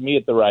seated me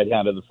at the right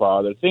hand of the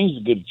Father, things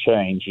are going to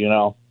change.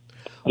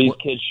 These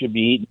kids should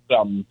be eating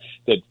something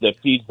that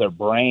feeds their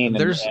brain.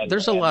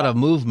 There's a lot of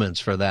movements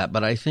for that,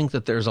 but I think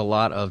that there's a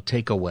lot of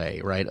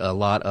takeaway, right? A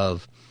lot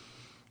of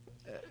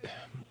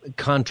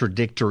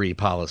contradictory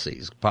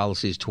policies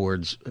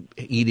towards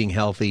eating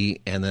healthy,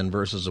 and then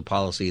versus a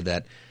policy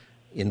that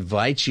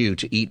invites you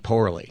to eat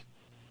poorly.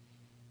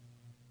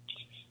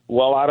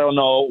 Well, I don't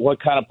know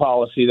what kind of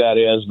policy that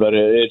is, but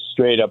it's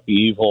straight up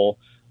evil.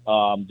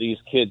 These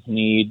kids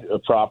need a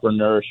proper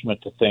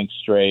nourishment to think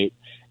straight.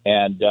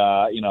 And,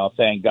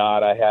 thank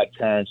God I had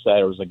parents that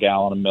there was a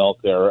gallon of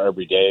milk there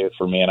every day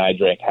for me, and I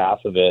drank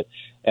half of it.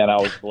 And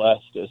I was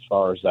blessed as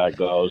far as that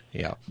goes.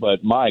 Yeah.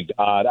 But my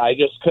God, I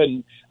just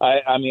couldn't.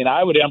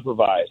 I would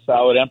improvise.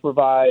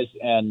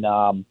 And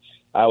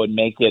I would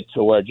make it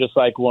to where, just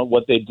like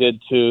what they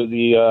did to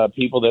the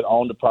people that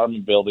owned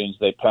apartment buildings,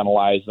 they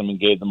penalized them and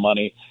gave them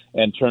money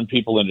and turned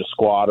people into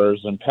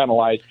squatters, and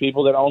penalized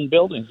people that owned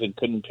buildings and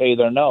couldn't pay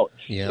their note.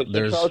 Yeah,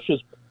 there's a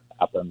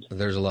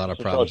lot of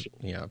problems.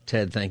 Yeah,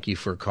 Ted, thank you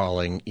for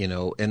calling.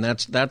 And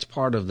that's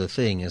part of the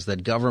thing, is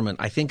that government,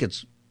 I think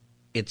it's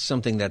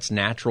something that's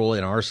natural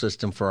in our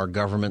system for our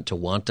government to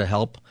want to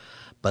help,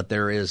 but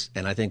there is,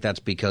 and I think that's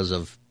because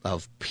of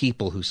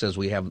people who say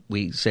we have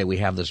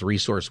this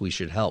resource, we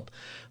should help.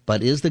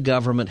 But is the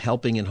government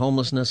helping in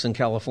homelessness in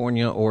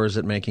California, or is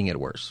it making it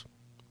worse?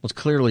 Well, it's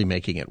clearly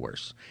making it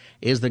worse.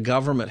 Is the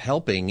government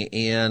helping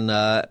in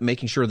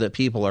making sure that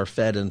people are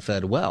fed and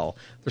fed well?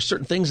 There's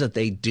certain things that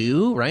they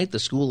do, right? The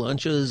school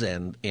lunches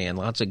and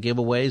lots of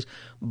giveaways,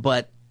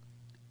 but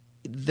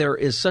there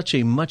is such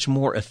a much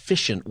more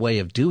efficient way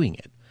of doing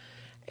it.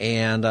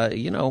 And,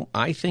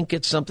 I think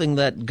it's something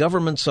that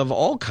governments of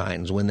all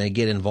kinds, when they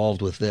get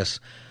involved with this,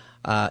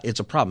 it's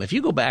a problem. If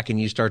you go back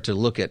and you start to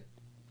look at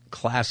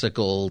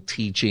classical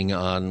teaching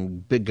on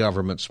big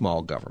government,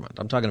 small government,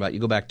 I'm talking about you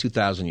go back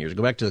 2,000 years,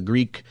 go back to the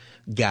Greek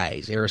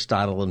guys,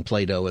 Aristotle and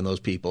Plato and those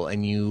people,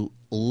 and you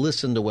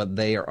listen to what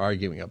they are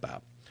arguing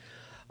about.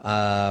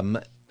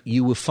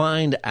 You will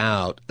find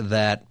out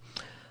that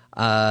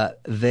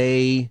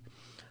they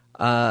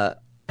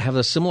have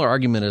a similar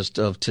argument as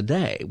of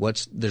today.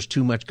 There's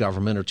too much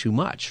government or too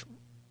much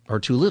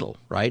or too little,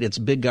 right? It's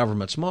big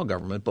government, small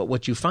government. But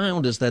what you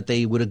found is that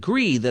they would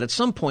agree that at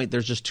some point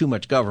there's just too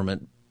much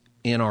government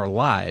in our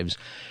lives,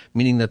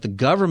 meaning that the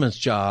government's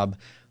job,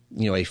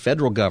 a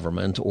federal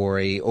government or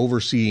a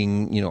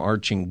overseeing,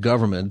 arching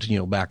government,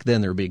 back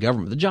then there would be a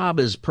government. The job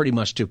is pretty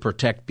much to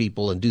protect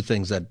people and do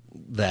things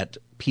that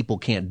people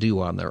can't do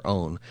on their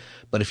own.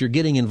 But if you're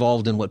getting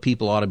involved in what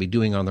people ought to be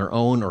doing on their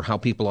own or how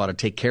people ought to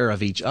take care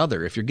of each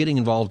other, if you're getting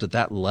involved at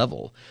that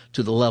level,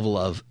 to the level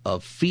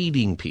of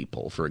feeding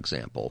people, for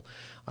example,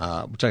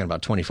 we're talking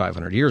about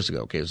 2,500 years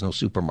ago. Okay, there's no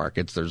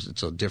supermarkets.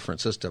 It's a different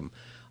system.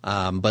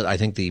 But I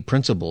think the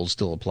principles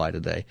still apply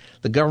today.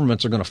 The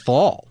governments are going to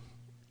fall.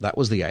 That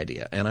was the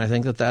idea. And I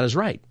think that is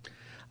right.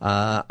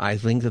 I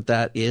think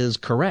that is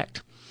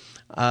correct.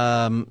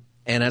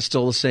 And that's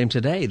still the same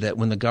today, that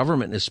when the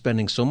government is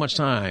spending so much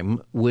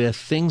time with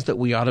things that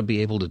we ought to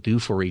be able to do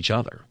for each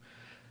other,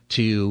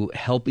 to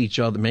help each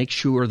other, make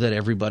sure that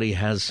everybody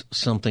has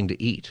something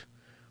to eat,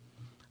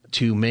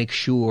 to make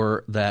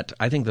sure that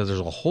I think that there's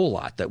a whole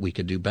lot that we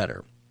could do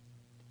better.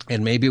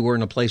 And maybe we're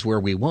in a place where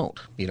we won't.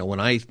 When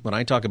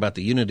I talk about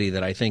the unity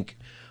that I think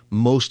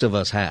most of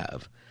us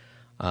have,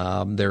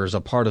 there's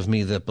a part of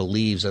me that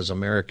believes as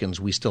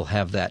Americans we still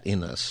have that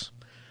in us,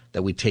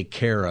 that we take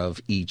care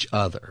of each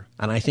other.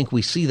 And I think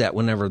we see that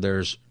whenever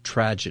there's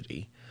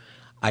tragedy.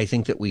 I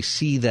think that we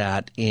see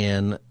that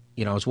in,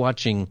 I was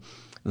watching,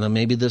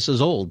 maybe this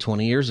is old,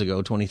 23 years ago,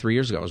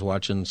 I was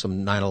watching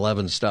some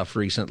 9/11 stuff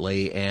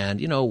recently.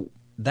 And,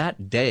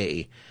 that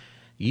day,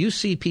 you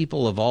see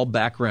people of all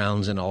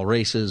backgrounds and all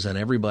races and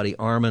everybody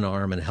arm in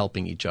arm and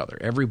helping each other.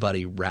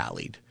 Everybody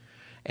rallied.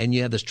 And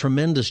you had this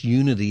tremendous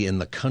unity in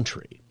the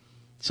country,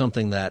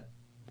 something that,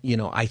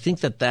 I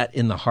think that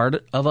in the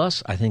heart of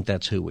us, I think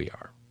that's who we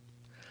are.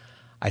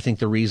 I think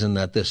the reason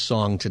that this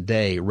song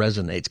today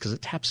resonates because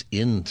it taps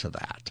into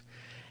that.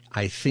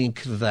 I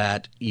think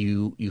that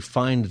you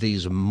find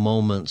these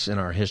moments in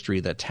our history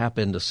that tap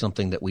into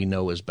something that we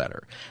know is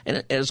better.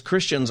 And as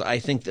Christians, I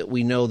think that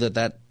we know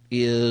that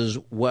is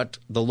what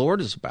the Lord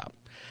is about.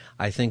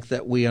 I think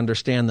that we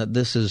understand that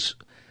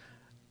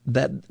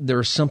that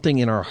there's something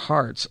in our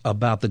hearts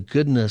about the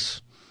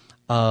goodness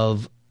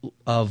of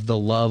the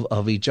love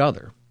of each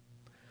other.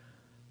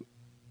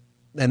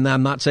 And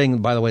I'm not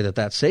saying, by the way,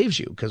 that saves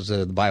you, because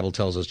the Bible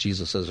tells us,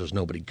 Jesus says there's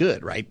nobody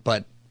good, right?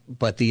 But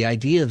the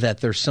idea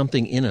that there's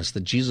something in us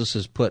that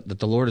that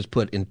the Lord has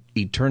put in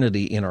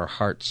eternity in our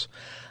hearts,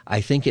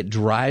 I think it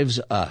drives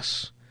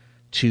us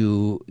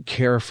to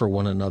care for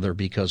one another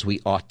because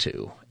we ought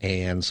to.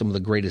 And some of the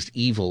greatest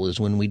evil is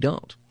when we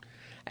don't,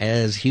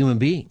 as human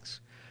beings.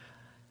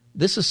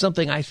 This is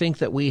something I think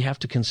that we have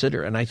to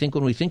consider. And I think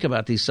when we think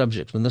about these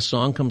subjects, when this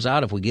song comes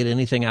out, if we get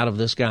anything out of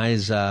this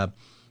guy's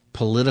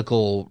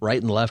political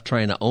right and left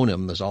trying to own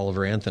him, this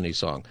Oliver Anthony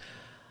song,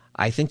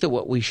 I think that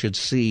what we should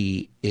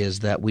see is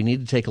that we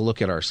need to take a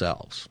look at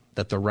ourselves,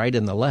 that the right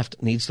and the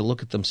left needs to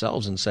look at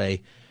themselves and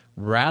say,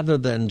 rather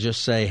than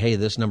just say, hey,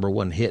 this number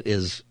one hit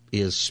is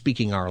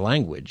speaking our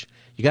language,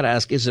 you got to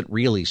ask, is it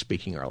really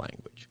speaking our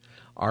language?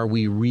 Are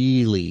we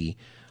really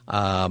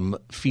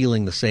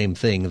feeling the same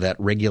thing that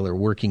regular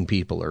working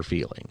people are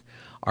feeling?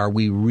 Are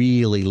we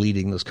really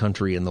leading this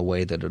country in the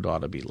way that it ought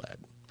to be led?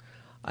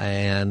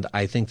 And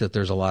I think that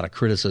there's a lot of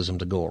criticism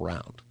to go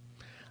around.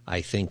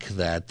 I think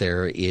that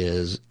there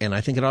is, and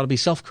I think it ought to be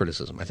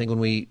self-criticism. I think when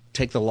we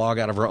take the log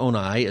out of our own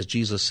eye, as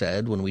Jesus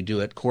said, when we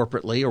do it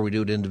corporately or we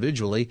do it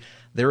individually,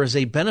 there is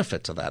a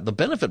benefit to that. The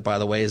benefit, by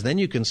the way, is then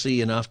you can see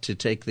enough to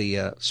take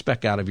the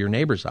speck out of your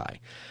neighbor's eye.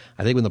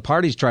 I think when the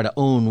parties try to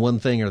own one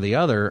thing or the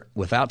other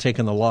without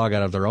taking the log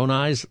out of their own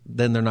eyes,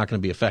 then they're not going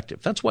to be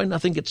effective. That's why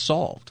nothing gets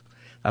solved.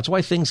 That's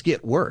why things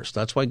get worse.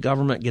 That's why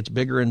government gets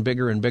bigger and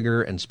bigger and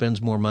bigger and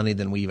spends more money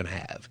than we even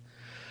have.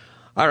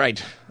 All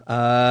right.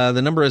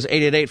 The number is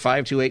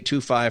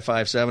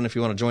 888-528-2557 if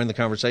you want to join the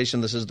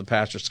conversation. This is the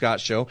Pastor Scott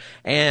Show.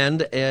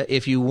 And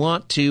if you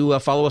want to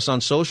follow us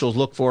on socials,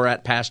 look for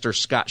at Pastor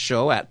Scott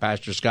Show, at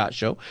Pastor Scott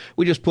Show.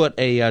 We just put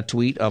a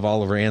tweet of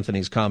Oliver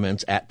Anthony's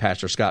comments at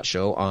Pastor Scott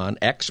Show on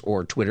X,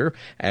 or Twitter,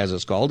 as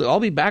it's called.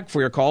 I'll be back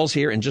for your calls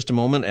here in just a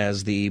moment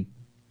as the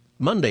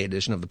Monday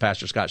edition of the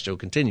Pastor Scott Show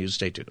continues.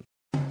 Stay tuned.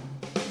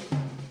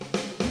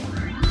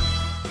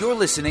 You're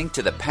listening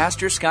to the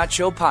Pastor Scott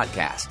Show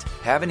podcast.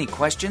 Have any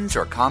questions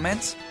or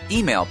comments?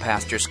 Email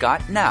Pastor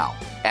Scott now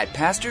at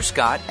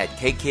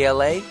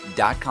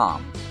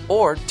pastorscott@kkla.com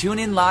or tune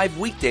in live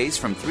weekdays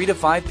from 3 to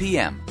 5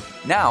 p.m.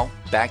 Now,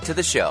 back to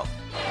the show.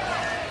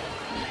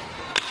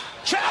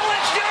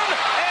 Challenged him,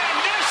 and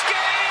this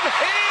game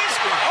is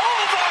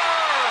over!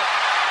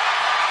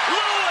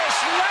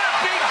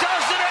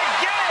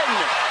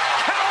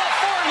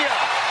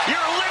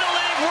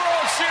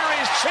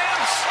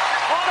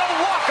 on a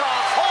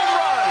walk-off home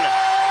run.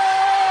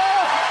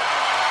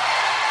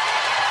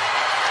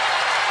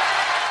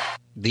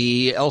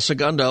 The El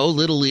Segundo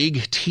Little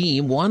League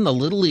team won the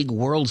Little League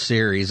World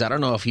Series. I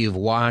don't know if you've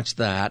watched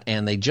that,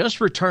 and they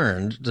just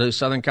returned to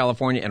Southern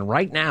California, and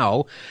right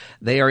now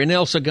they are in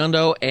El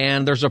Segundo,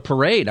 and there's a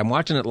parade. I'm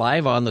watching it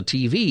live on the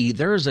TV.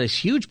 There's a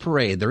huge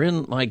parade. They're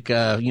in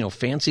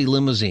fancy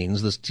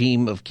limousines, this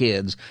team of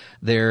kids.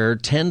 They're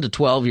 10 to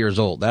 12 years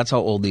old. That's how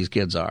old these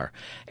kids are.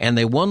 And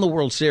they won the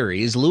World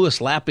Series. Louis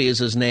Lappy is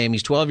his name.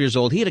 He's 12 years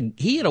old.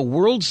 He had a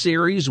World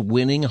Series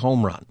winning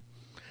home run.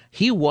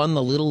 He won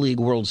the Little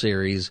League World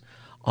Series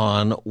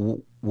on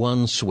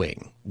one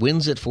swing,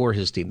 wins it for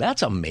his team.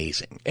 That's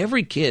amazing.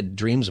 Every kid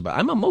dreams about it.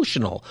 I'm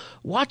emotional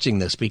watching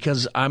this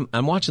because I'm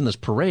watching this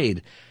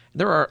parade.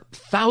 There are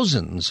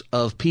thousands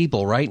of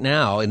people right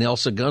now in El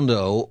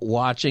Segundo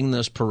watching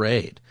this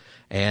parade.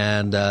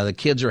 And the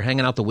kids are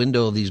hanging out the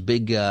window of these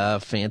big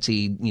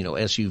fancy,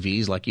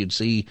 SUVs like you'd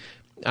see,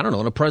 I don't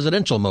know, in a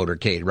presidential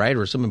motorcade, right?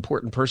 Or some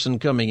important person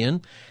coming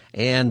in.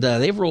 And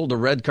they've rolled a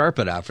red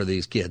carpet out for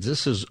these kids.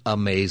 This is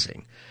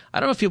amazing. I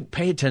don't know if you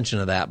pay attention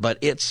to that, but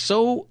it's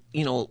so,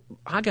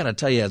 I got to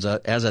tell you,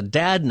 as a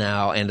dad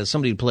now and as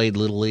somebody who played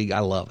Little League,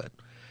 I love it.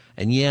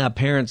 And yeah,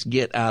 parents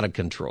get out of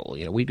control.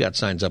 We've got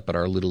signs up at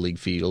our Little League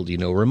field,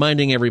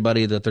 reminding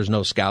everybody that there's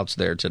no scouts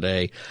there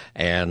today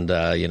and,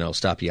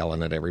 stop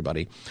yelling at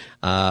everybody.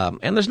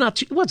 And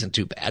it wasn't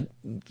too bad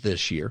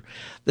this year.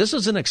 This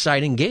is an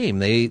exciting game.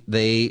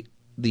 The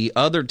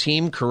other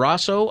team,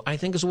 Curaçao, I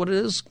think is what it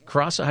is.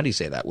 Curaçao, how do you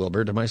say that,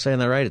 Wilbert? Am I saying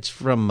that right? It's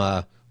from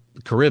the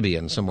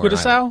Caribbean somewhere.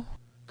 Curaçao?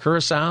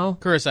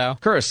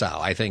 Curaçao,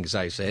 I think is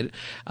how you say it.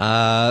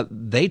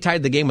 They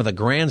tied the game with a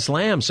grand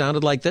slam.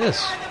 Sounded like this.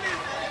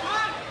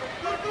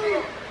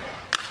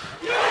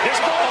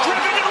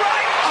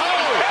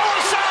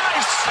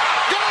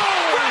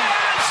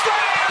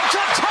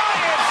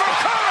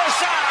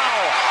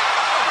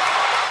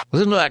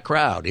 Listen to that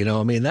crowd,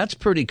 that's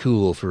pretty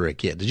cool for a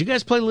kid. Did you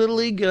guys play Little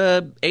League?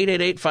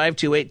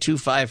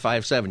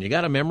 888-528-2557. You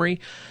got a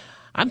memory?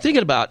 I'm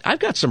thinking I've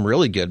got some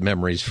really good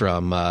memories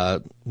from,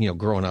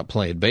 growing up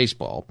playing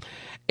baseball.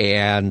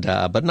 And,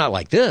 but not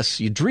like this.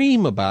 You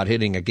dream about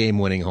hitting a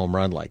game-winning home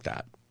run like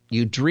that.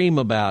 You dream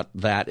about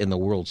that in the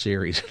World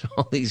Series.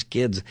 All these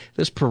kids,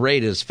 this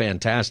parade is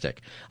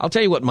fantastic. I'll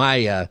tell you what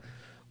my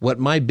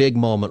big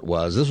moment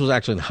was. This was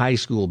actually in high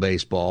school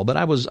baseball, but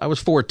I was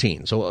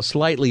 14, so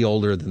slightly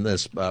older than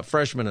this,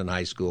 freshman in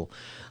high school.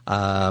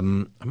 I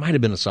might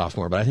have been a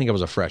sophomore, but I think I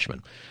was a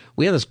freshman.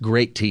 We had this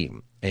great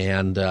team,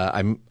 and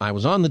I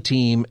was on the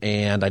team,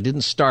 and I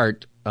didn't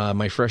start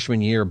my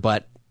freshman year,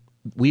 but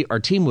our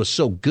team was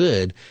so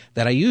good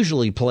that I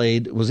usually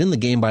was in the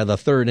game by the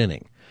third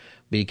inning,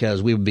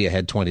 because we would be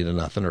ahead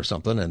 20-0 or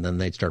something, and then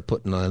they'd start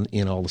putting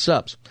in all the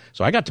subs.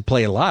 So I got to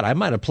play a lot. I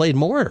might have played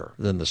more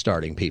than the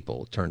starting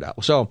people, it turned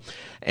out. So,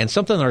 and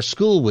something our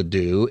school would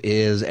do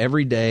is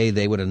every day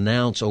they would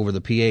announce over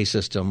the PA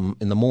system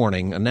in the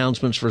morning,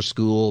 announcements for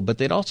school, but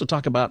they'd also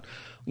talk about,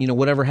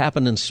 whatever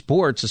happened in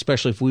sports,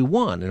 especially if we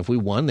won. And if we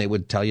won, they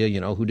would tell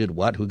you, who did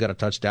what, who got a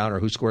touchdown, or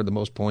who scored the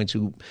most points,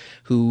 who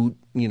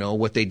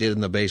what they did in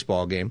the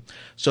baseball game.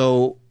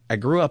 So I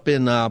grew up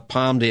in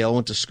Palmdale,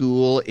 went to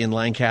school in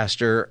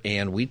Lancaster,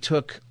 and we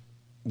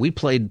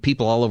played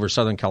people all over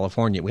Southern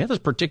California. We had this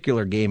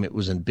particular game. It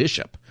was in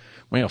Bishop.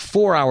 We had a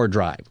 4-hour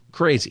drive.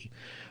 Crazy.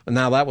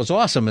 Now, that was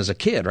awesome as a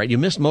kid, right? You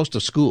missed most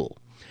of school.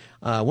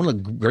 One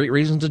of the great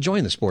reasons to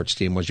join the sports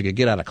team was you could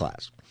get out of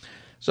class.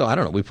 So, I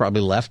don't know, we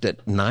probably left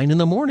at 9 in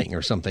the morning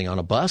or something on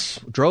a bus,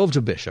 drove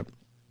to Bishop.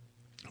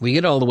 We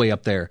get all the way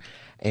up there,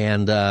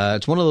 and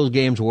it's one of those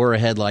games where we're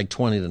ahead like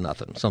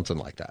 20-0, something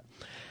like that.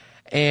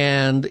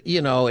 And,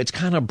 it's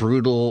kind of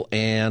brutal,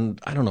 and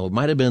I don't know, it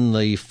might have been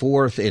the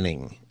fourth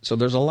inning. So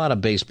there's a lot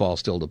of baseball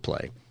still to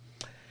play.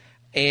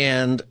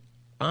 And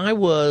I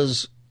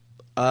was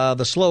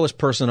the slowest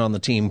person on the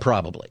team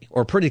probably,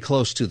 or pretty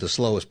close to the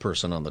slowest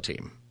person on the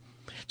team.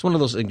 It's one of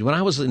those things. When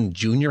I was in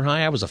junior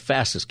high, I was the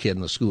fastest kid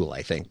in the school,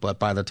 I think. But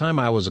by the time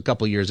I was a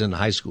couple years into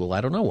high school, I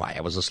don't know why.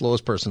 I was the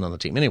slowest person on the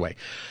team. Anyway,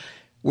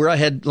 we're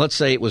ahead, let's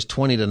say it was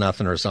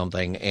 20-0 or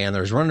something, and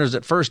there's runners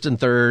at first and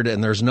third,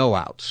 and there's no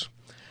outs.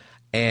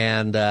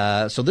 And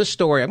so this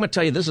story, I'm going to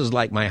tell you, this is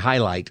like my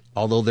highlight,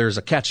 although there's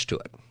a catch to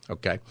it,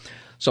 okay?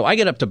 So I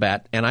get up to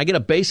bat, and I get a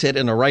base hit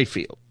in the right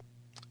field.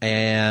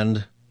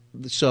 And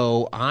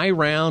so I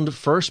round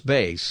first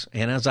base,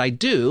 and as I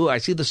do, I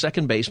see the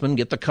second baseman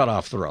get the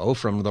cutoff throw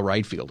from the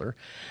right fielder,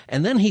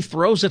 and then he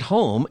throws it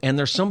home, and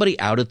there's somebody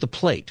out at the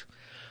plate.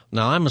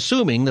 Now, I'm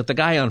assuming that the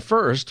guy on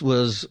first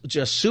was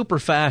just super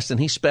fast, and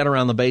he sped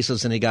around the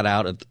bases, and he got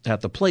out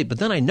at the plate. But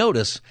then I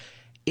notice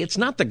it's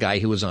not the guy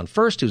who was on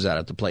first who's out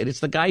at the plate. It's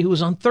the guy who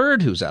was on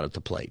third who's out at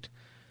the plate.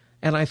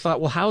 And I thought,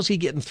 well, how's he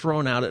getting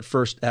thrown out at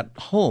first at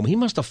home? He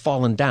must have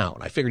fallen down.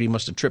 I figured he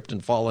must have tripped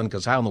and fallen,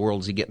 because how in the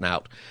world is he getting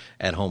out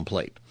at home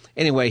plate?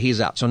 Anyway, he's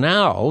out. So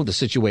now the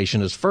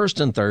situation is first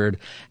and third,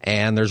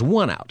 and there's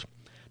one out.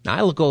 Now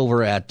I look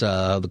over at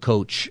the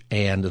coach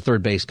and the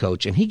third base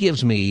coach, and he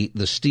gives me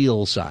the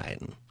steal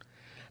sign.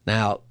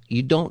 Now,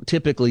 you don't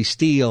typically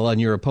steal on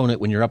your opponent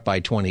when you're up by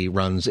 20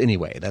 runs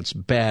anyway. That's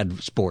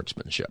bad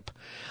sportsmanship.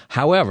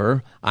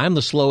 However, I'm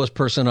the slowest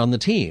person on the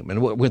team.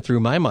 And what went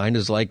through my mind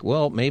is like,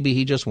 well, maybe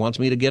he just wants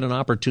me to get an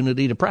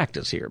opportunity to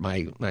practice here.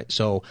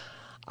 So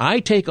I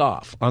take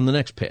off on the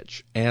next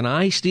pitch, and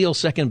I steal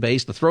second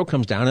base. The throw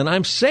comes down, and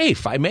I'm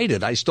safe. I made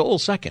it. I stole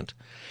second.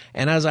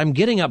 And as I'm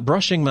getting up,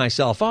 brushing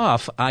myself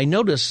off, I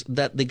notice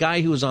that the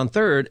guy who was on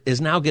third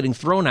is now getting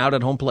thrown out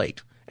at home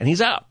plate, and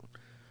he's out.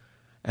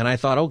 And I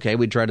thought, okay,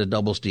 we'd try to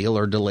double steal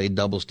or delayed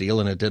double steal,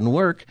 and it didn't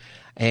work.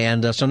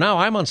 And so now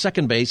I'm on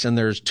second base, and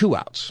there's 2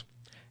 outs.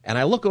 And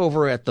I look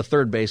over at the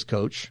third base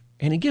coach,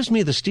 and he gives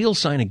me the steal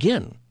sign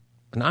again.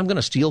 And I'm going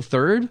to steal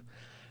third.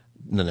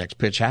 The next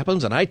pitch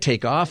happens, and I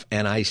take off,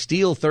 and I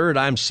steal third.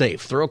 I'm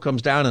safe. Throw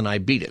comes down, and I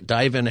beat it.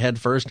 Dive in head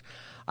first.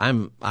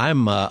 I'm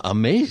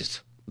amazed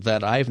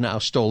that I've now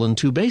stolen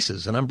 2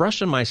 bases, and I'm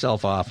brushing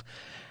myself off.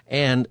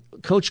 And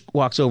coach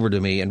walks over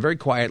to me, and very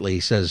quietly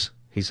he says,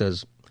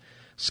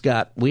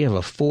 Scott, we have a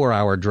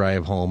 4-hour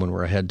drive home, and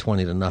we're ahead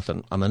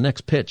 20-0. On the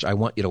next pitch, I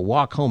want you to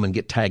walk home and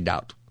get tagged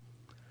out.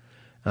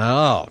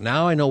 Oh,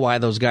 now I know why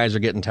those guys are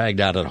getting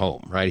tagged out at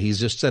home, right? He's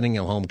just sending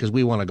them home because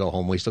we want to go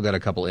home. We still got a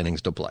couple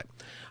innings to play.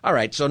 All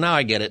right, so now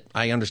I get it.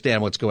 I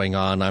understand what's going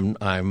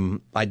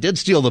on. I did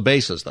steal the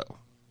bases, though.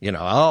 You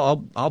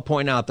know, I'll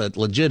point out that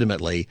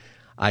legitimately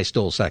I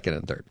stole second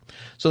and third.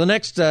 So the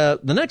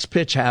next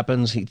pitch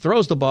happens. He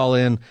throws the ball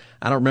in.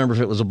 I don't remember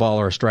if it was a ball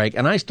or a strike,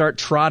 and I start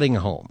trotting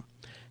home.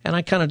 And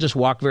I kind of just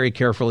walk very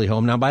carefully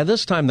home. Now, by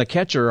this time, the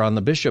catcher on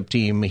the Bishop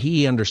team,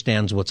 he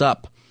understands what's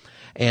up.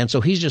 And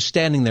so he's just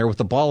standing there with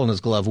the ball in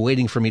his glove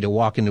waiting for me to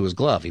walk into his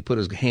glove. He put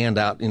his hand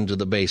out into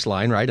the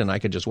baseline, right, and I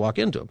could just walk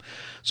into him.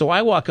 So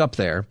I walk up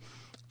there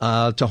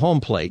to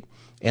home plate,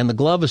 and the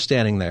glove is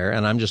standing there,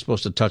 and I'm just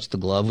supposed to touch the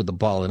glove with the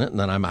ball in it, and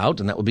then I'm out,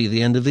 and that would be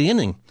the end of the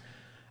inning.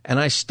 And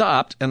I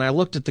stopped, and I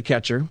looked at the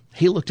catcher.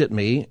 He looked at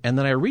me, and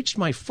then I reached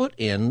my foot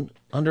in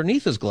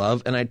underneath his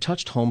glove, and I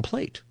touched home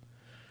plate.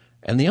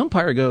 And the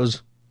umpire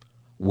goes,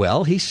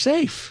 well, he's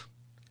safe.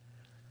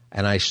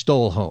 And I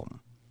stole home.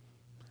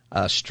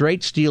 A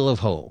straight steal of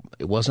home.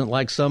 It wasn't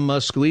like some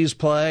squeeze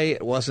play.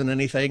 It wasn't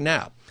anything.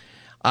 Now,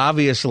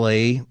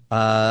 obviously,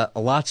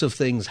 lots of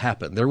things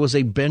happened. There was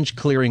a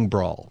bench-clearing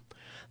brawl.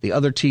 The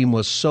other team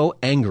was so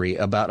angry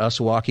about us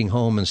walking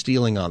home and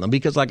stealing on them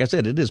because, like I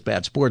said, it is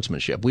bad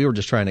sportsmanship. We were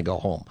just trying to go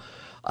home.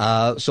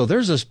 So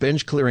there's this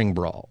bench-clearing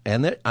brawl.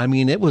 And,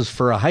 it was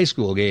for a high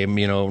school game,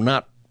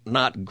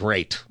 not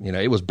great.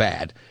 It was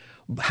bad.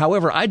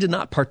 However, I did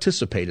not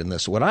participate in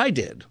this. What I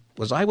did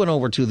was I went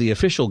over to the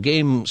official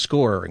game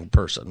scoring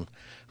person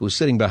who was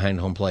sitting behind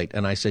home plate,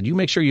 and I said, you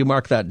make sure you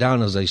mark that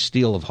down as a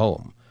steal of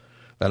home,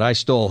 that I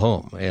stole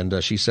home.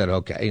 And she said,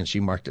 okay, and she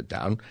marked it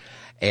down.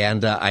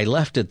 And I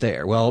left it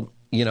there. Well,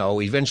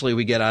 eventually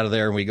we get out of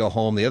there and we go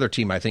home. The other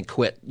team, I think,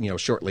 quit,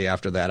 shortly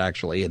after that,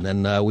 actually. And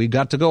then we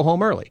got to go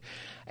home early.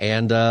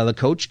 And the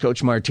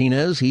Coach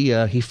Martinez,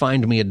 he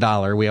fined me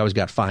 $1. We always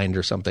got fined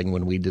or something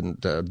when we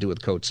didn't do what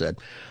the coach said.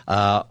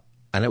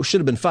 And it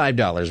should have been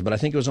 $5, but I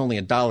think it was only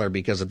 $1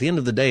 because at the end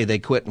of the day, they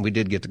quit and we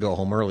did get to go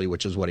home early,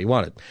 which is what he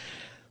wanted.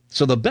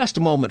 So the best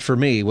moment for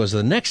me was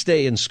the next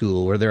day in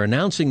school where they're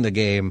announcing the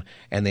game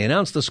and they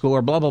announced the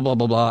score, blah, blah, blah,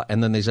 blah, blah.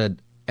 And then they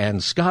said,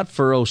 and Scott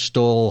Furrow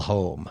stole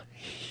home.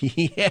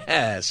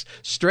 Yes,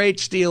 straight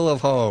steal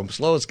of home.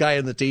 Slowest guy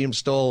in the team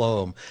stole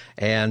home.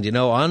 And,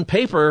 on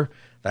paper,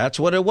 that's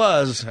what it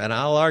was. And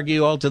I'll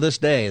argue all to this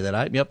day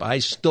that I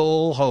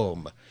stole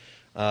home.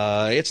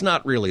 It's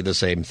not really the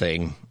same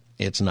thing.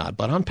 It's not,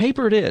 but on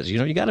paper it is.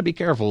 You got to be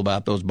careful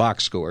about those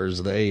box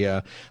scores.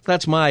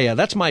 That's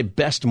my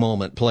best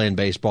moment playing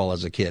baseball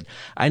as a kid.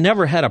 I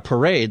never had a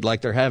parade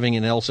like they're having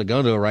in El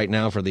Segundo right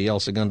now for the El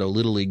Segundo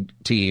Little League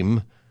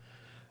team.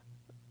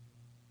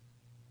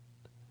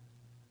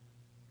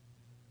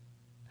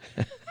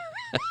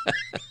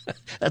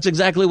 That's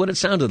exactly what it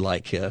sounded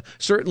like,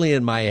 certainly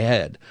in my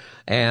head.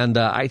 And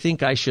I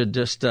think I should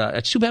just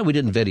it's too bad we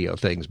didn't video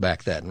things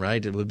back then,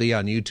 right? It would be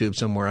on YouTube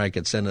somewhere. I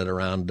could send it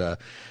around.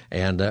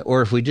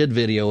 Or if we did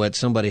video it,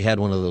 somebody had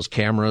one of those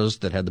cameras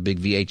that had the big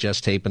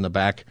VHS tape in the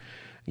back,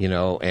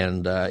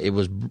 and it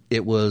was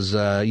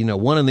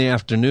 1 in the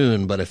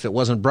afternoon. But if it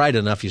wasn't bright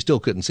enough, you still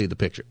couldn't see the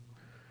picture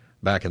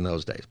back in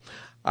those days.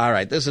 All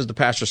right, this is the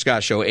Pastor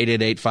Scott Show,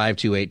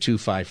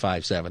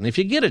 888-528-2557. If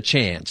you get a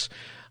chance,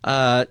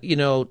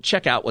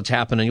 check out what's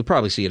happening. You'll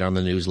probably see it on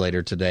the news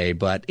later today,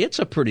 but it's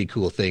a pretty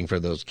cool thing for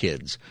those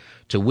kids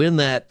to win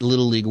that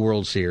Little League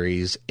World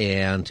Series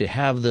and to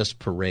have this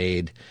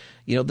parade.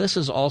 This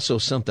is also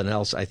something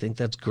else I think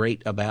that's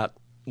great about,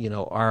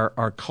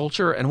 our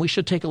culture, and we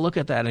should take a look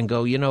at that and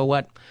go, you know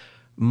what?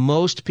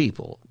 Most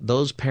people,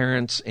 those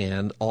parents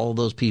and all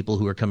those people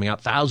who are coming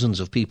out, thousands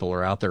of people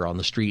are out there on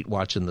the street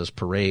watching this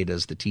parade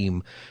as the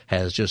team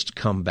has just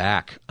come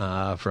back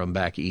from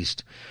back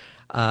east.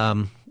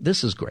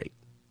 This is great.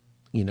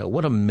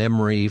 What a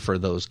memory for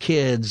those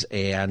kids.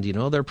 And,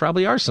 there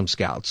probably are some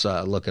scouts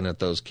looking at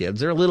those kids.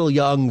 They're a little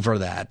young for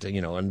that,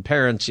 and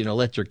parents,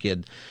 let your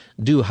kid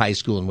do high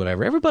school and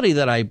whatever. Everybody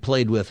that I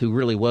played with who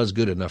really was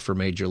good enough for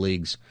major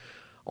leagues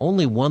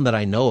only one that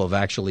I know of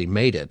actually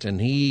made it, and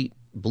he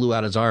blew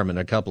out his arm in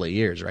a couple of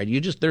years, right?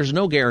 There's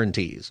no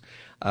guarantees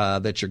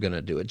that you're going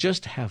to do it.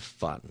 Just have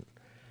fun.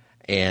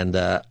 And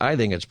I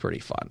think it's pretty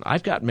fun.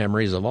 I've got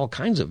memories of all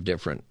kinds of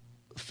different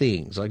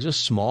things, like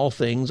just small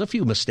things, a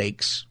few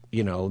mistakes,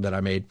 that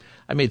I made.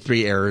 I made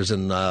 3 errors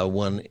in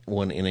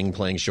one inning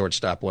playing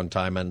shortstop one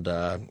time, and,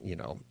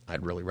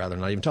 I'd really rather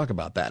not even talk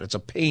about that. It's a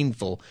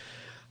painful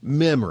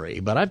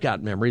memory, but I've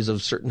got memories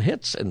of certain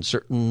hits and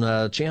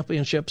certain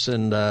championships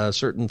and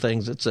certain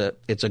things.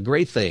 It's a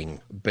great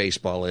thing.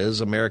 Baseball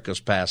is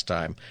America's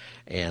pastime,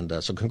 and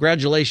so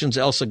congratulations,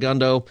 El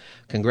Segundo.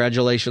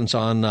 Congratulations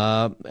on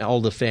all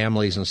the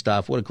families and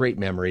stuff. What a great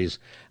memories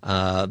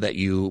that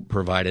you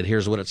provided.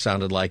 Here's what it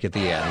sounded like at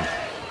the end.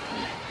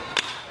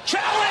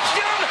 Challenged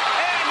him,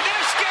 and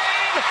this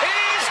game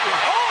is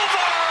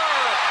over.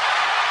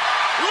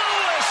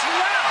 Louis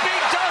Lappy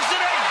does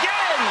it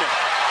again.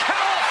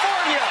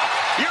 California,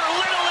 your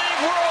Little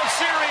League World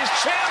Series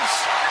champs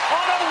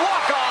on a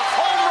walk-off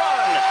home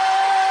run.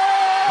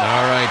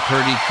 All right,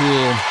 pretty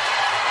cool.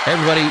 Hey,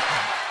 everybody,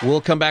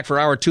 we'll come back for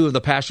Hour 2 of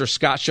the Pastor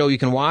Scott Show. You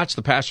can watch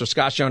the Pastor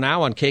Scott Show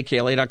now on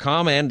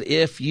KKLA.com. And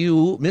if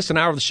you miss an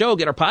hour of the show,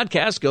 get our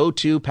podcast, go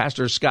to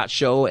Pastor Scott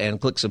Show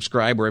and click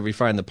subscribe wherever you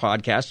find the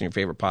podcast in your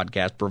favorite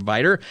podcast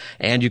provider.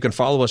 And you can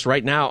follow us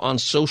right now on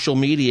social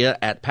media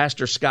at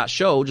Pastor Scott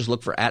Show. Just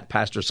look for at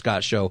Pastor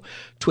Scott Show,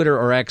 Twitter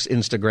or X,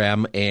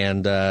 Instagram,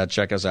 and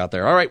check us out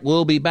there. All right,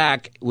 we'll be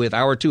back with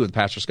Hour 2 of the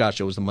Pastor Scott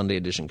Show as the Monday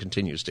edition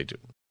continues. Stay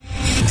tuned.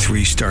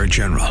 3-star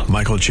General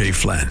Michael J.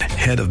 Flynn,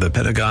 head of the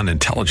Pentagon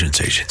Intelligence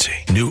Agency,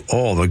 knew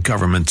all the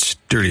government's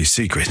dirty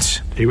secrets.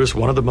 He was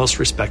one of the most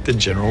respected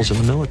generals in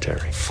the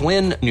military.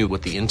 Flynn knew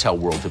what the intel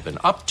world had been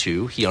up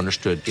to. He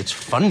understood its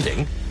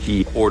funding.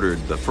 He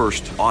ordered the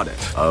first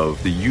audit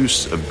of the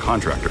use of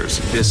contractors.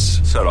 This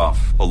set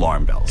off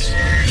alarm bells.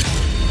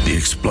 The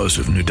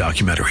explosive new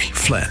documentary,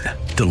 Flynn,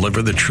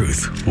 Deliver the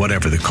Truth,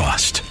 Whatever the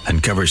Cost,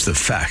 uncovers the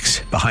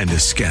facts behind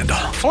this scandal.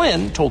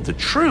 Flynn told the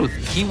truth.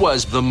 He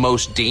was the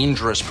most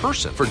dangerous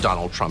person for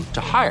Donald Trump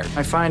to hire.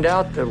 I find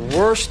out the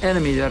worst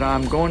enemy that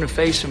I'm going to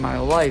face in my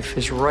life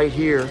is right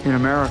here in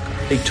America.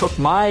 They took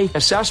my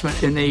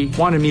assessment and they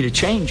wanted me to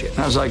change it. And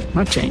I was like, I'm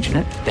not changing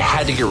it. They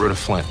had to get rid of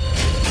Flynn.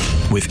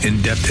 With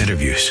in-depth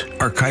interviews,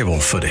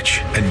 archival footage,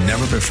 and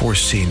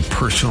never-before-seen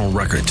personal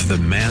records of the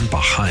man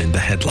behind the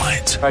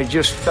headlines. I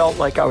just felt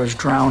like I was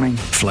drowning.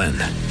 Flynn,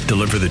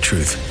 Deliver the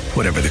Truth,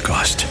 Whatever the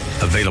Cost.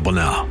 Available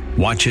now.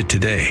 Watch it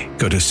today.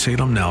 Go to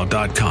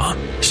salemnow.com.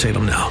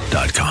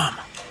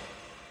 salemnow.com.